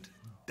opened.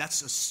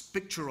 That's a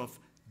picture of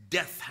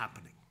death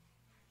happening.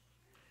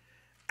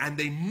 And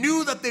they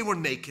knew that they were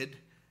naked,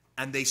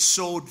 and they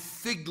sewed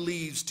fig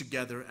leaves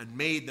together and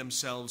made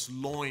themselves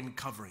loin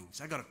coverings.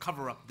 I got to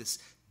cover up this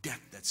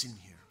death that's in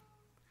here.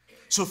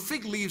 So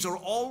fig leaves are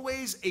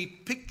always a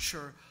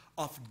picture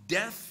of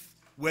death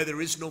where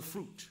there is no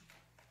fruit.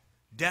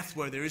 Death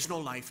where there is no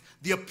life.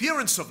 The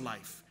appearance of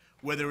life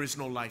where there is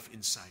no life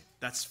inside.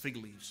 That's fig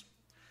leaves.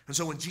 And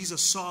so when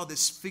Jesus saw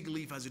this fig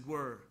leaf, as it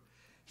were,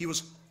 he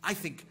was, I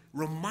think,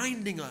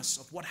 reminding us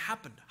of what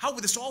happened, how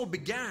this all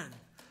began.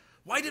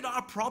 Why did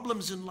our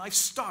problems in life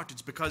start?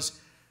 It's because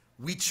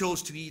we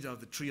chose to eat of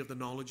the tree of the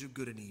knowledge of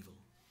good and evil.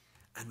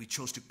 And we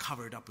chose to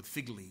cover it up with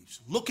fig leaves,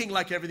 looking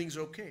like everything's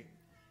okay.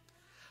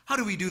 How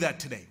do we do that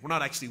today? We're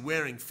not actually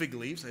wearing fig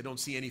leaves. I don't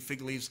see any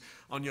fig leaves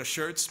on your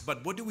shirts.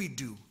 But what do?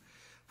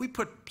 We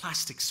put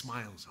plastic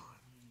smiles on.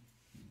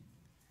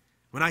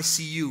 When I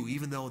see you,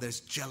 even though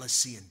there's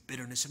jealousy and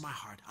bitterness in my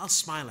heart, I'll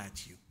smile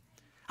at you.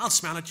 I'll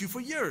smile at you for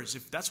years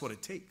if that's what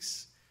it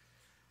takes.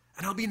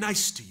 And I'll be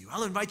nice to you.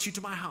 I'll invite you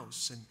to my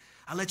house, and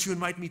I'll let you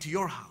invite me to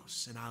your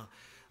house, and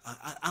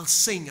I'll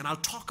sing and I'll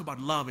talk about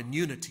love and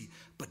unity,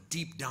 but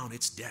deep down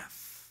it's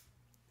death.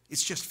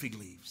 It's just fig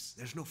leaves.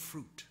 There's no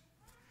fruit.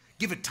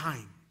 Give it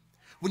time.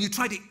 When you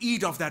try to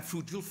eat off that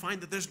fruit, you'll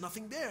find that there's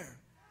nothing there.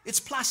 It's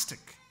plastic.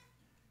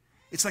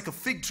 It's like a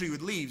fig tree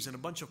with leaves and a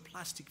bunch of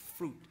plastic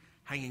fruit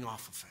hanging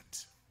off of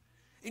it.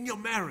 In your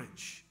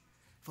marriage,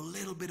 if a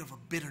little bit of a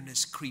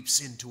bitterness creeps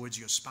in towards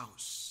your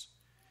spouse,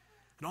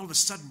 and all of a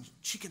sudden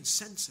she can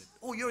sense it.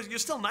 Oh, you're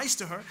still nice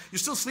to her. You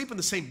still sleep in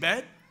the same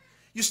bed.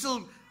 You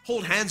still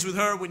hold hands with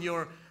her when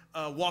you're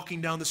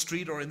walking down the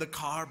street or in the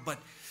car, but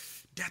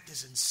death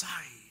is inside.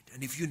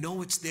 And if you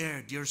know it's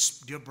there,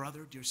 dear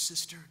brother, dear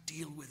sister,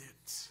 deal with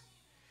it.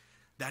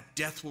 That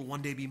death will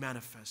one day be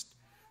manifest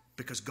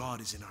because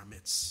God is in our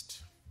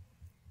midst.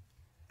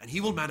 And He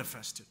will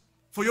manifest it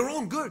for your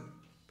own good.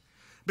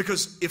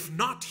 Because if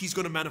not, He's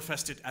going to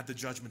manifest it at the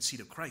judgment seat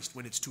of Christ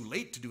when it's too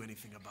late to do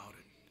anything about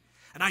it.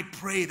 And I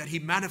pray that He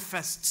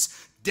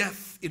manifests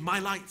death in my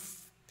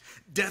life,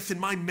 death in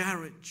my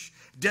marriage,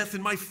 death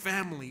in my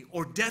family,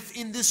 or death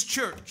in this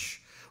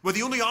church, where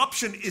the only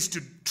option is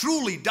to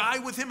truly die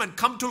with Him and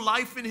come to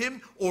life in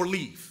Him or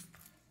leave.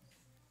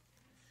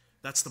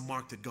 That's the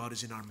mark that God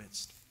is in our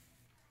midst.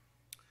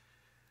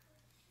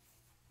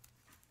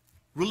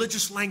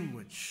 Religious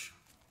language.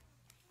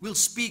 We'll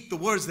speak the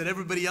words that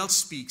everybody else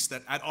speaks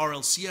that at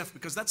RLCF,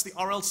 because that's the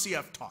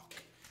RLCF talk.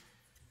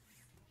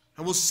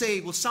 And we'll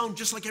sound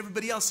just like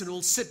everybody else, and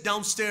we'll sit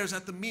downstairs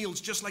at the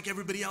meals just like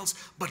everybody else.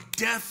 But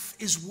death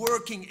is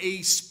working,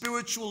 a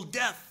spiritual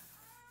death.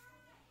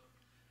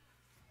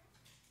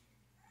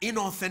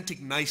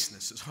 Inauthentic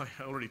niceness,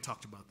 I already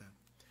talked about that.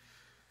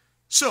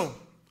 So,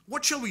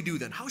 what shall we do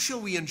then? How shall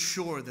we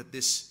ensure that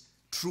this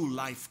true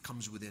life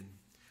comes within?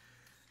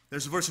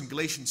 There's a verse in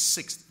Galatians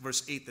 6,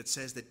 verse 8 that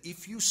says that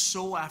if you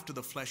sow after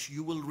the flesh,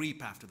 you will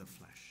reap after the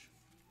flesh.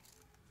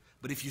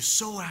 But if you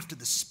sow after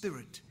the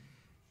Spirit,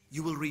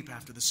 you will reap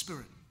after the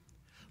Spirit.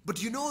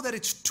 But you know that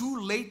it's too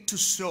late to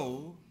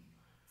sow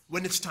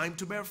when it's time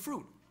to bear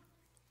fruit.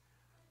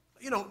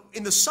 You know,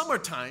 in the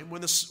summertime,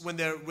 when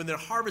they're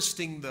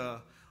harvesting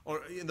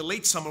or in the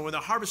late summer when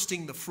they're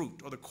harvesting the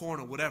fruit or the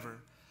corn or whatever,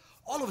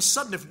 all of a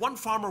sudden if one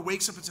farmer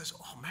wakes up and says,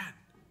 oh man,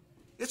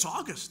 it's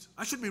August,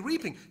 I should be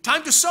reaping,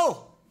 time to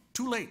sow.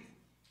 Too late.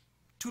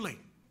 Too late.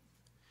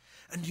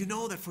 And you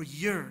know that for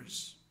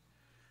years,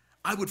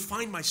 I would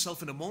find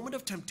myself in a moment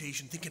of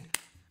temptation thinking,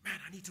 man,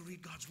 I need to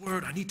read God's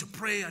word. I need to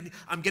pray.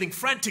 I'm getting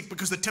frantic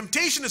because the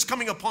temptation is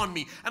coming upon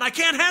me and I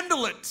can't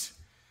handle it.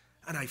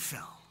 And I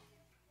fell.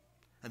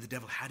 And the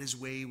devil had his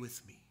way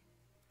with me.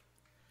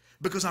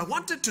 Because I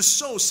wanted to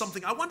sow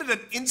something. I wanted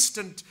an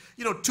instant,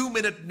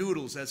 2-minute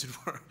noodles, as it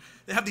were.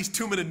 They have these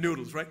 2-minute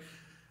noodles, right?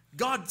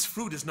 God's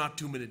fruit is not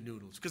 2-minute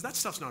noodles, because that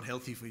stuff's not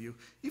healthy for you.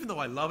 Even though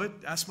I love it,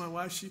 ask my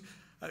wife,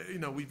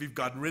 we've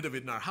gotten rid of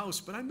it in our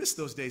house, but I miss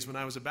those days when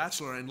I was a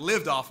bachelor and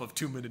lived off of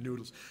 2-minute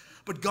noodles.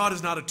 But God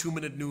is not a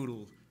 2-minute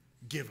noodle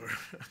giver.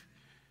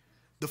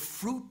 The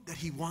fruit that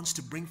He wants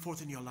to bring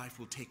forth in your life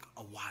will take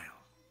a while.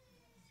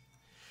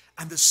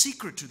 And the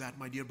secret to that,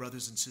 my dear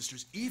brothers and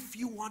sisters, if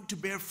you want to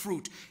bear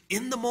fruit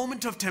in the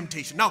moment of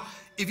temptation. Now,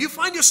 if you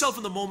find yourself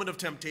in the moment of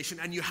temptation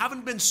and you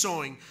haven't been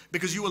sowing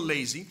because you were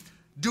lazy,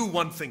 do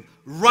one thing.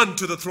 Run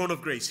to the throne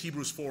of grace.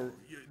 Hebrews 4,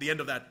 the end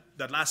of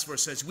that last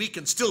verse says, we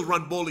can still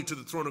run boldly to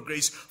the throne of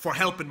grace for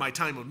help in my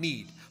time of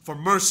need, for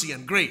mercy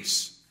and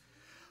grace.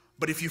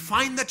 But if you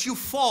find that you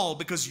fall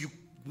because you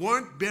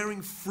weren't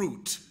bearing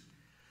fruit,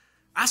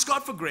 ask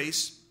God for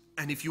grace.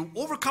 And if you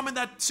overcome in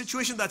that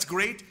situation, that's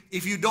great.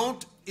 If you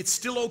don't, it's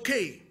still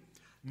okay.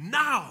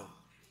 Now,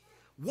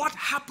 what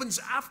happens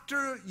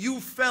after you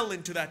fell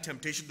into that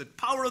temptation? The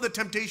power of the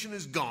temptation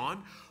is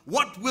gone.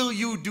 What will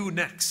you do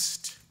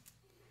next?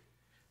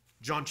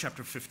 John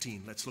chapter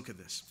 15. Let's look at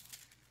this.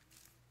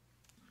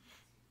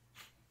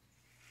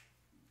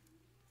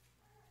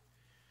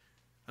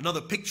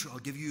 Another picture I'll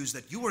give you is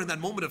that you were in that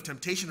moment of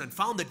temptation and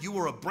found that you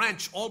were a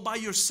branch all by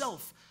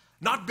yourself,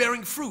 not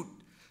bearing fruit.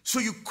 So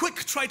you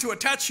try to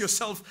attach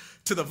yourself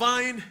to the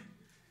vine,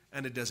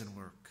 and it doesn't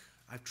work.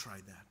 I've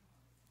tried that.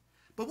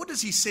 But what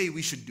does He say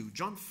we should do?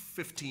 John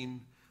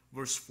 15,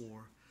 verse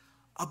 4.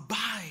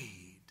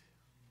 Abide.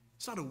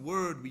 It's not a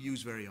word we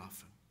use very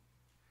often.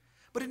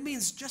 But it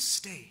means just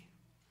stay.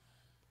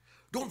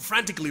 Don't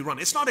frantically run.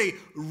 It's not a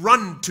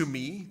run to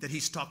me that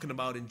He's talking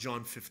about in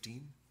John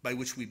 15, by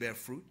which we bear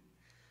fruit.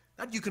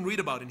 That you can read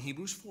about in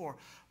Hebrews 4.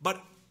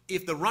 But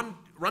if the run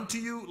to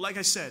you, like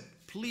I said,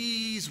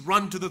 please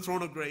run to the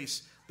throne of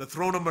grace, the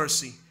throne of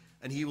mercy,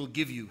 and He will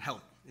give you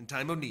help in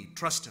time of need.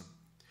 Trust Him.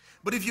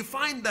 But if you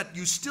find that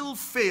you still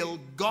fail,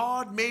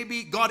 God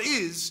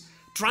is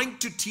trying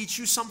to teach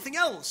you something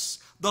else,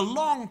 the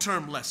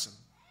long-term lesson.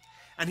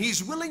 And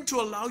He's willing to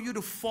allow you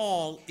to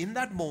fall in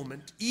that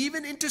moment,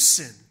 even into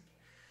sin,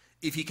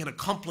 if He can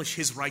accomplish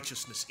His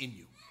righteousness in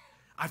you.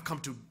 I've come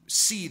to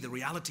see the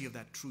reality of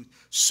that truth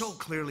so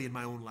clearly in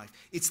my own life.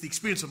 It's the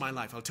experience of my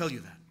life, I'll tell you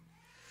that.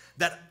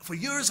 that for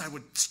years I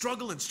would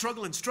struggle and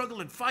struggle and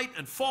struggle and fight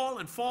and fall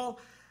and fall.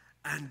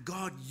 And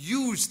God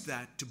used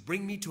that to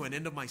bring me to an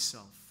end of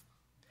myself.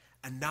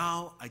 And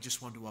now I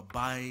just want to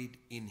abide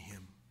in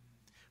him.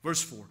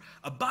 Verse 4,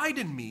 abide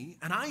in me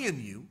and I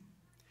in you,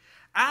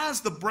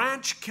 as the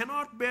branch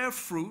cannot bear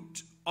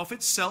fruit of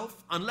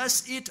itself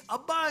unless it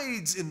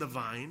abides in the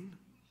vine,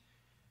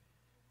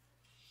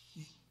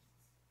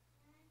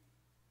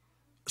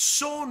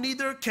 so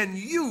neither can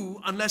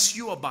you unless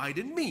you abide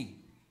in me.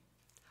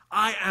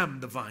 I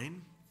am the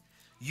vine,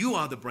 you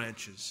are the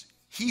branches.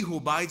 He who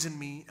abides in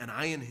me and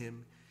I in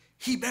him,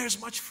 he bears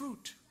much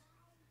fruit.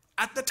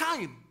 At the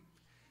time,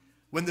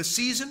 when the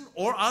season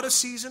or out of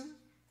season,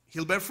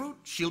 he'll bear fruit,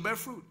 she'll bear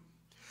fruit.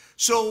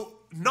 So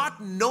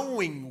not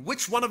knowing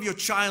which one of your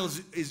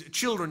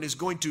children is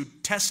going to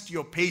test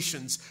your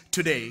patience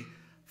today,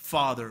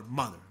 father,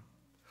 mother,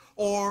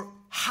 or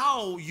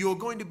how you're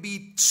going to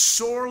be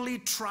sorely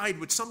tried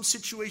with some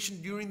situation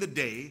during the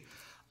day,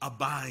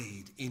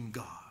 abide in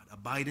God,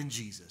 abide in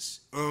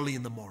Jesus early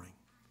in the morning,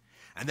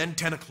 and then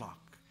 10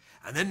 o'clock,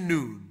 and then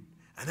noon,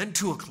 and then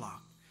 2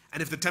 o'clock.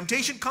 And if the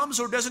temptation comes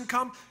or doesn't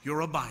come,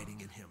 you're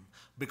abiding in him,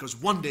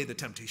 because one day the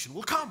temptation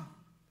will come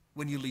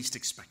when you least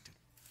expect it.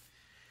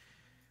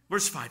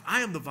 Verse 5,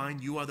 I am the vine,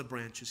 you are the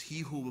branches. He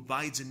who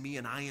abides in me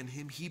and I in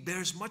him, he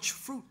bears much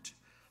fruit.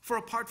 For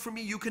apart from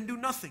me, you can do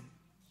nothing.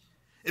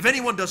 If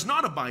anyone does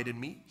not abide in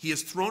me, he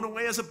is thrown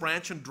away as a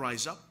branch and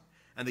dries up,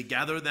 and they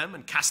gather them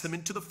and cast them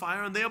into the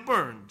fire, and they are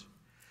burned.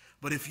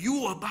 But if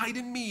you abide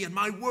in me and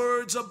my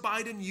words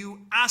abide in you,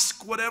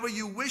 ask whatever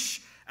you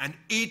wish, and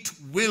it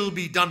will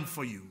be done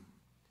for you.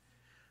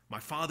 My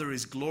Father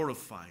is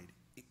glorified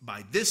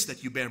by this,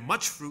 that you bear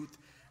much fruit,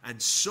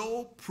 and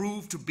so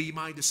prove to be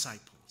my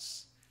disciples.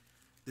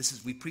 This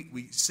is,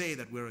 we say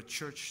that we're a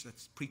church that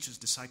preaches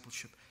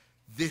discipleship.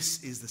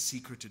 This is the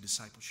secret to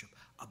discipleship.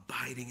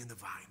 Abiding in the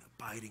vine,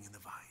 abiding in the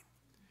vine.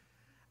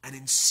 And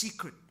in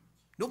secret,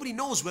 nobody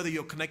knows whether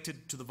you're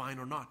connected to the vine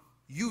or not.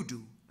 You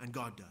do, and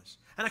God does.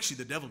 And actually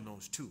the devil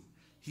knows too.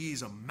 He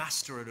is a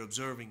master at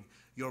observing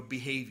your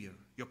behavior,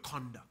 your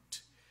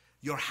conduct,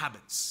 your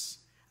habits.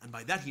 And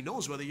by that he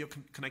knows whether you're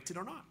connected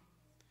or not.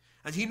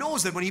 And he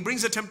knows that when he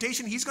brings a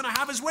temptation, he's going to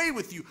have his way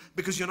with you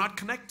because you're not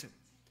connected.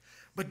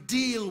 But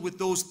deal with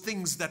those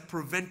things that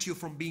prevent you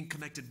from being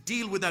connected.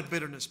 Deal with that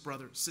bitterness,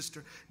 brother,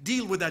 sister.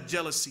 Deal with that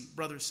jealousy,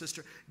 brother,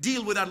 sister.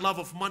 Deal with that love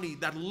of money,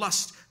 that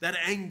lust, that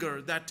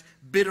anger, that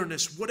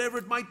bitterness, whatever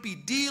it might be.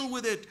 Deal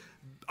with it.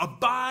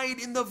 Abide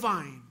in the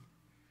vine,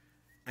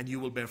 and you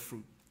will bear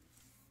fruit.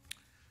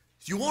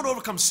 You won't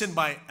overcome sin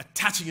by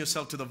attaching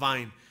yourself to the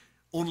vine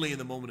only in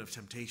the moment of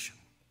temptation.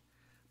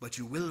 But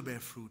you will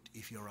bear fruit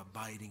if you're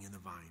abiding in the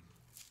vine.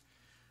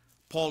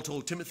 Paul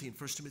told Timothy in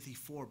 1 Timothy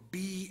 4,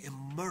 be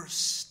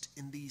immersed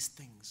in these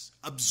things.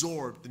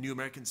 Absorbed, the New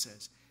American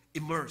says.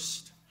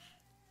 Immersed.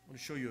 I want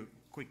to show you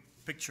a quick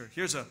picture.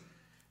 This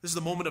is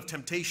the moment of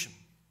temptation.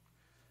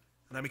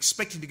 And I'm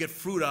expecting to get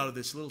fruit out of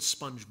this little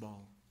sponge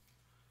ball.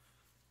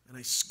 And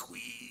I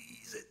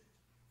squeeze it.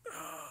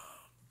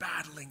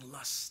 Battling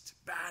lust,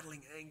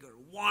 battling anger,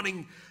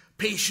 wanting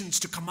patience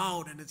to come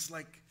out, and it's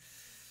like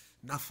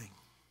nothing.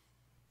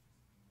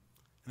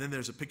 And then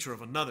there's a picture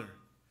of another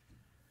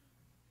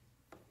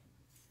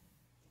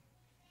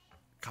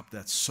cup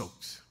that's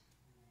soaked.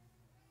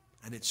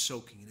 And it's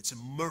soaking, and it's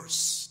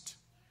immersed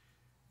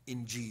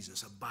in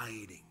Jesus,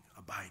 abiding.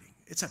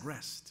 It's at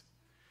rest.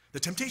 The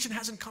temptation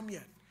hasn't come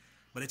yet,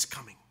 but it's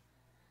coming.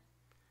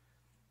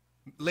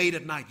 Late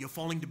at night, you're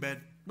falling to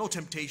bed, no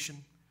temptation.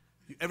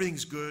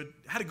 Everything's good,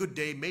 had a good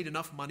day, made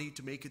enough money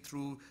to make it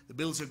through, the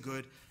bills are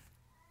good.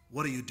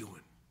 What are you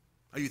doing?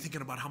 Are you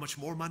thinking about how much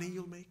more money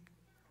you'll make?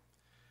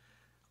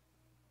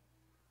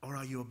 Or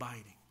are you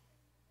abiding?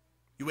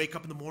 You wake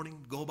up in the morning,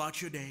 go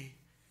about your day.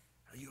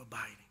 Are you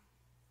abiding?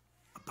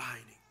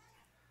 Abiding.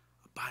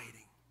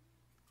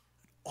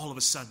 All of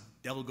a sudden,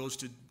 devil goes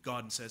to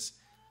God and says,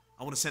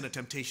 I want to send a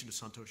temptation to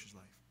Santosh's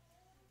life.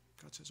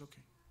 God says,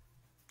 okay.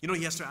 You know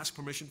he has to ask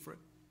permission for it.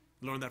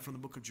 Learn that from the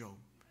book of Job.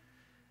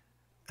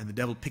 And the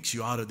devil picks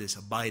you out of this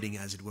abiding,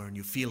 as it were, and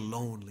you feel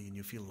lonely and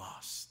you feel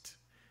lost.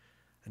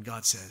 And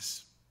God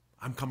says,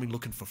 I'm coming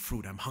looking for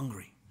fruit. I'm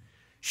hungry.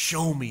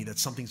 Show me that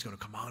something's going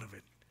to come out of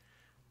it.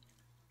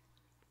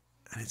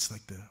 And it's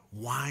like the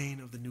wine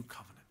of the new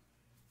covenant.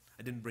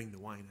 I didn't bring the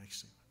wine,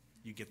 actually.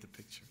 You get the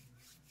picture.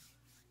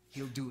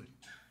 He'll do it.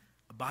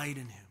 Abide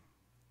in him.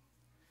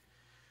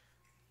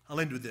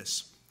 I'll end with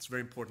this. It's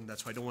very important.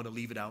 That's why I don't want to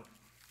leave it out.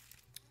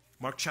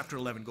 Mark chapter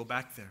 11. Go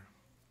back there.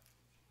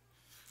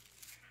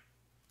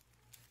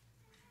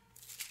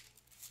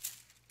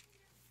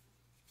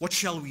 What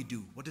shall we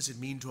do? What does it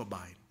mean to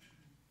abide?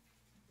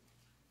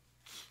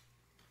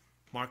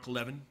 Mark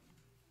 11.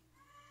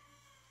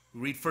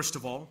 We read first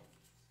of all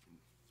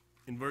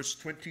in verse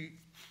 25.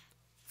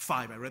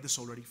 I read this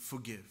already.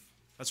 Forgive.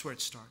 That's where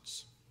it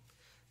starts.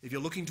 If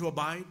you're looking to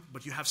abide,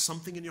 but you have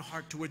something in your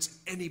heart towards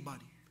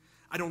anybody,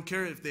 I don't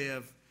care if they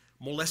have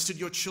molested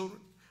your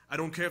children. I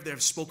don't care if they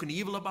have spoken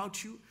evil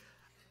about you.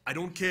 I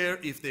don't care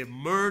if they've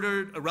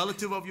murdered a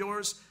relative of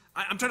yours.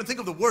 I'm trying to think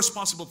of the worst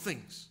possible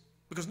things.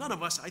 Because none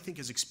of us, I think,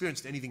 has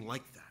experienced anything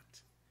like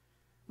that.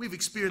 We've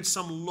experienced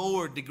some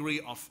lower degree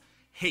of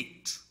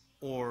hate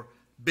or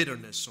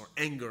bitterness or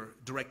anger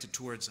directed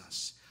towards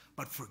us.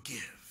 But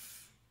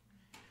forgive.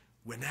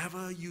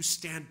 Whenever you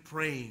stand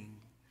praying,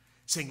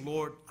 saying,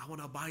 Lord, I want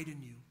to abide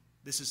in you.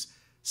 This is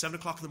 7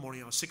 o'clock in the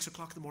morning, or 6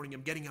 o'clock in the morning,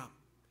 I'm getting up.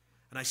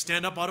 And I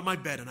stand up out of my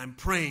bed and I'm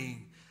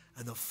praying.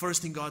 And the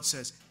first thing God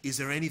says, is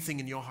there anything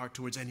in your heart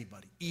towards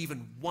anybody,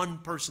 even one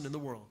person in the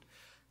world?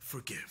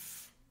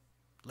 Forgive.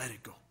 Let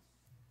it go.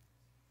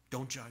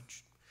 Don't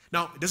judge.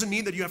 Now, it doesn't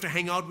mean that you have to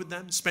hang out with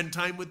them, spend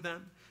time with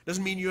them. It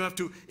doesn't mean you have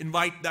to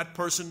invite that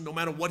person no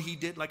matter what he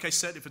did. Like I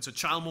said, if it's a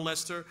child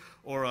molester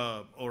or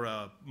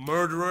a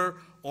murderer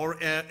or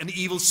an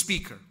evil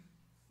speaker,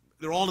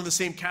 they're all in the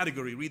same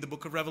category. Read the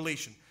book of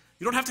Revelation.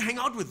 You don't have to hang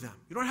out with them.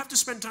 You don't have to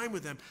spend time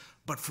with them.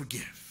 But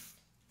forgive.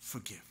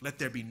 Forgive. Let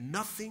there be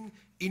nothing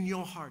in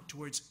your heart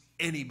towards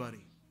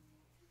anybody.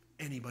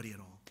 Anybody at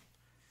all.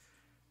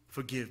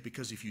 Forgive,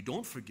 because if you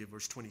don't forgive,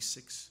 verse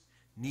 26,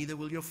 neither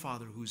will your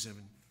Father who's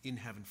in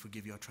heaven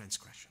forgive your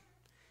transgression.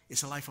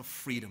 It's a life of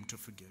freedom to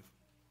forgive.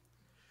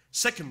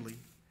 Secondly,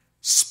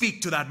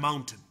 speak to that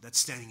mountain that's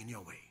standing in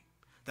your way.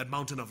 That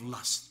mountain of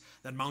lust,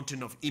 that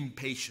mountain of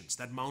impatience,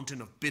 that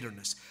mountain of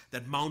bitterness,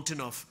 that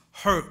mountain of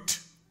hurt.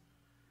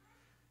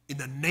 In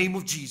the name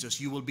of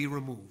Jesus, you will be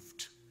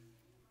removed.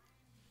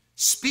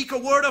 Speak a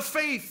word of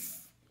faith.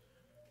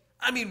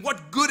 I mean,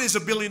 what good is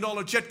 $1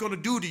 billion jet going to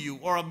do to you,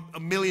 or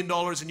 $1 million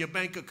in your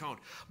bank account?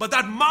 But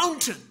that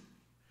mountain,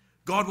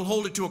 God will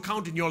hold it to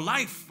account in your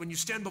life when you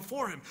stand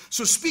before Him.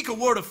 So speak a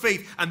word of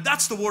faith, and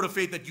that's the word of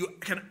faith that you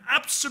can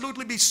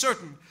absolutely be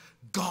certain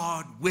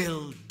God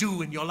will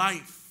do in your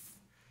life.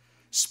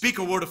 Speak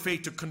a word of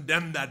faith to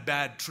condemn that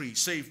bad tree.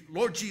 Say,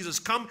 Lord Jesus,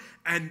 come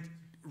and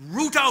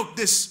root out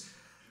this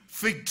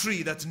fig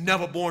tree that's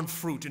never borne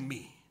fruit in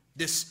me.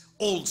 This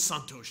old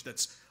Santosh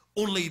that's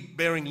only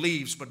bearing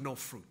leaves but no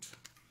fruit.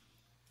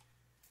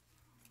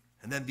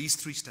 And then these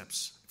 3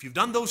 steps. If you've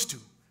done those 2,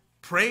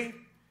 pray,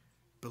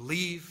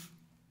 believe,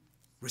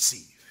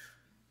 receive.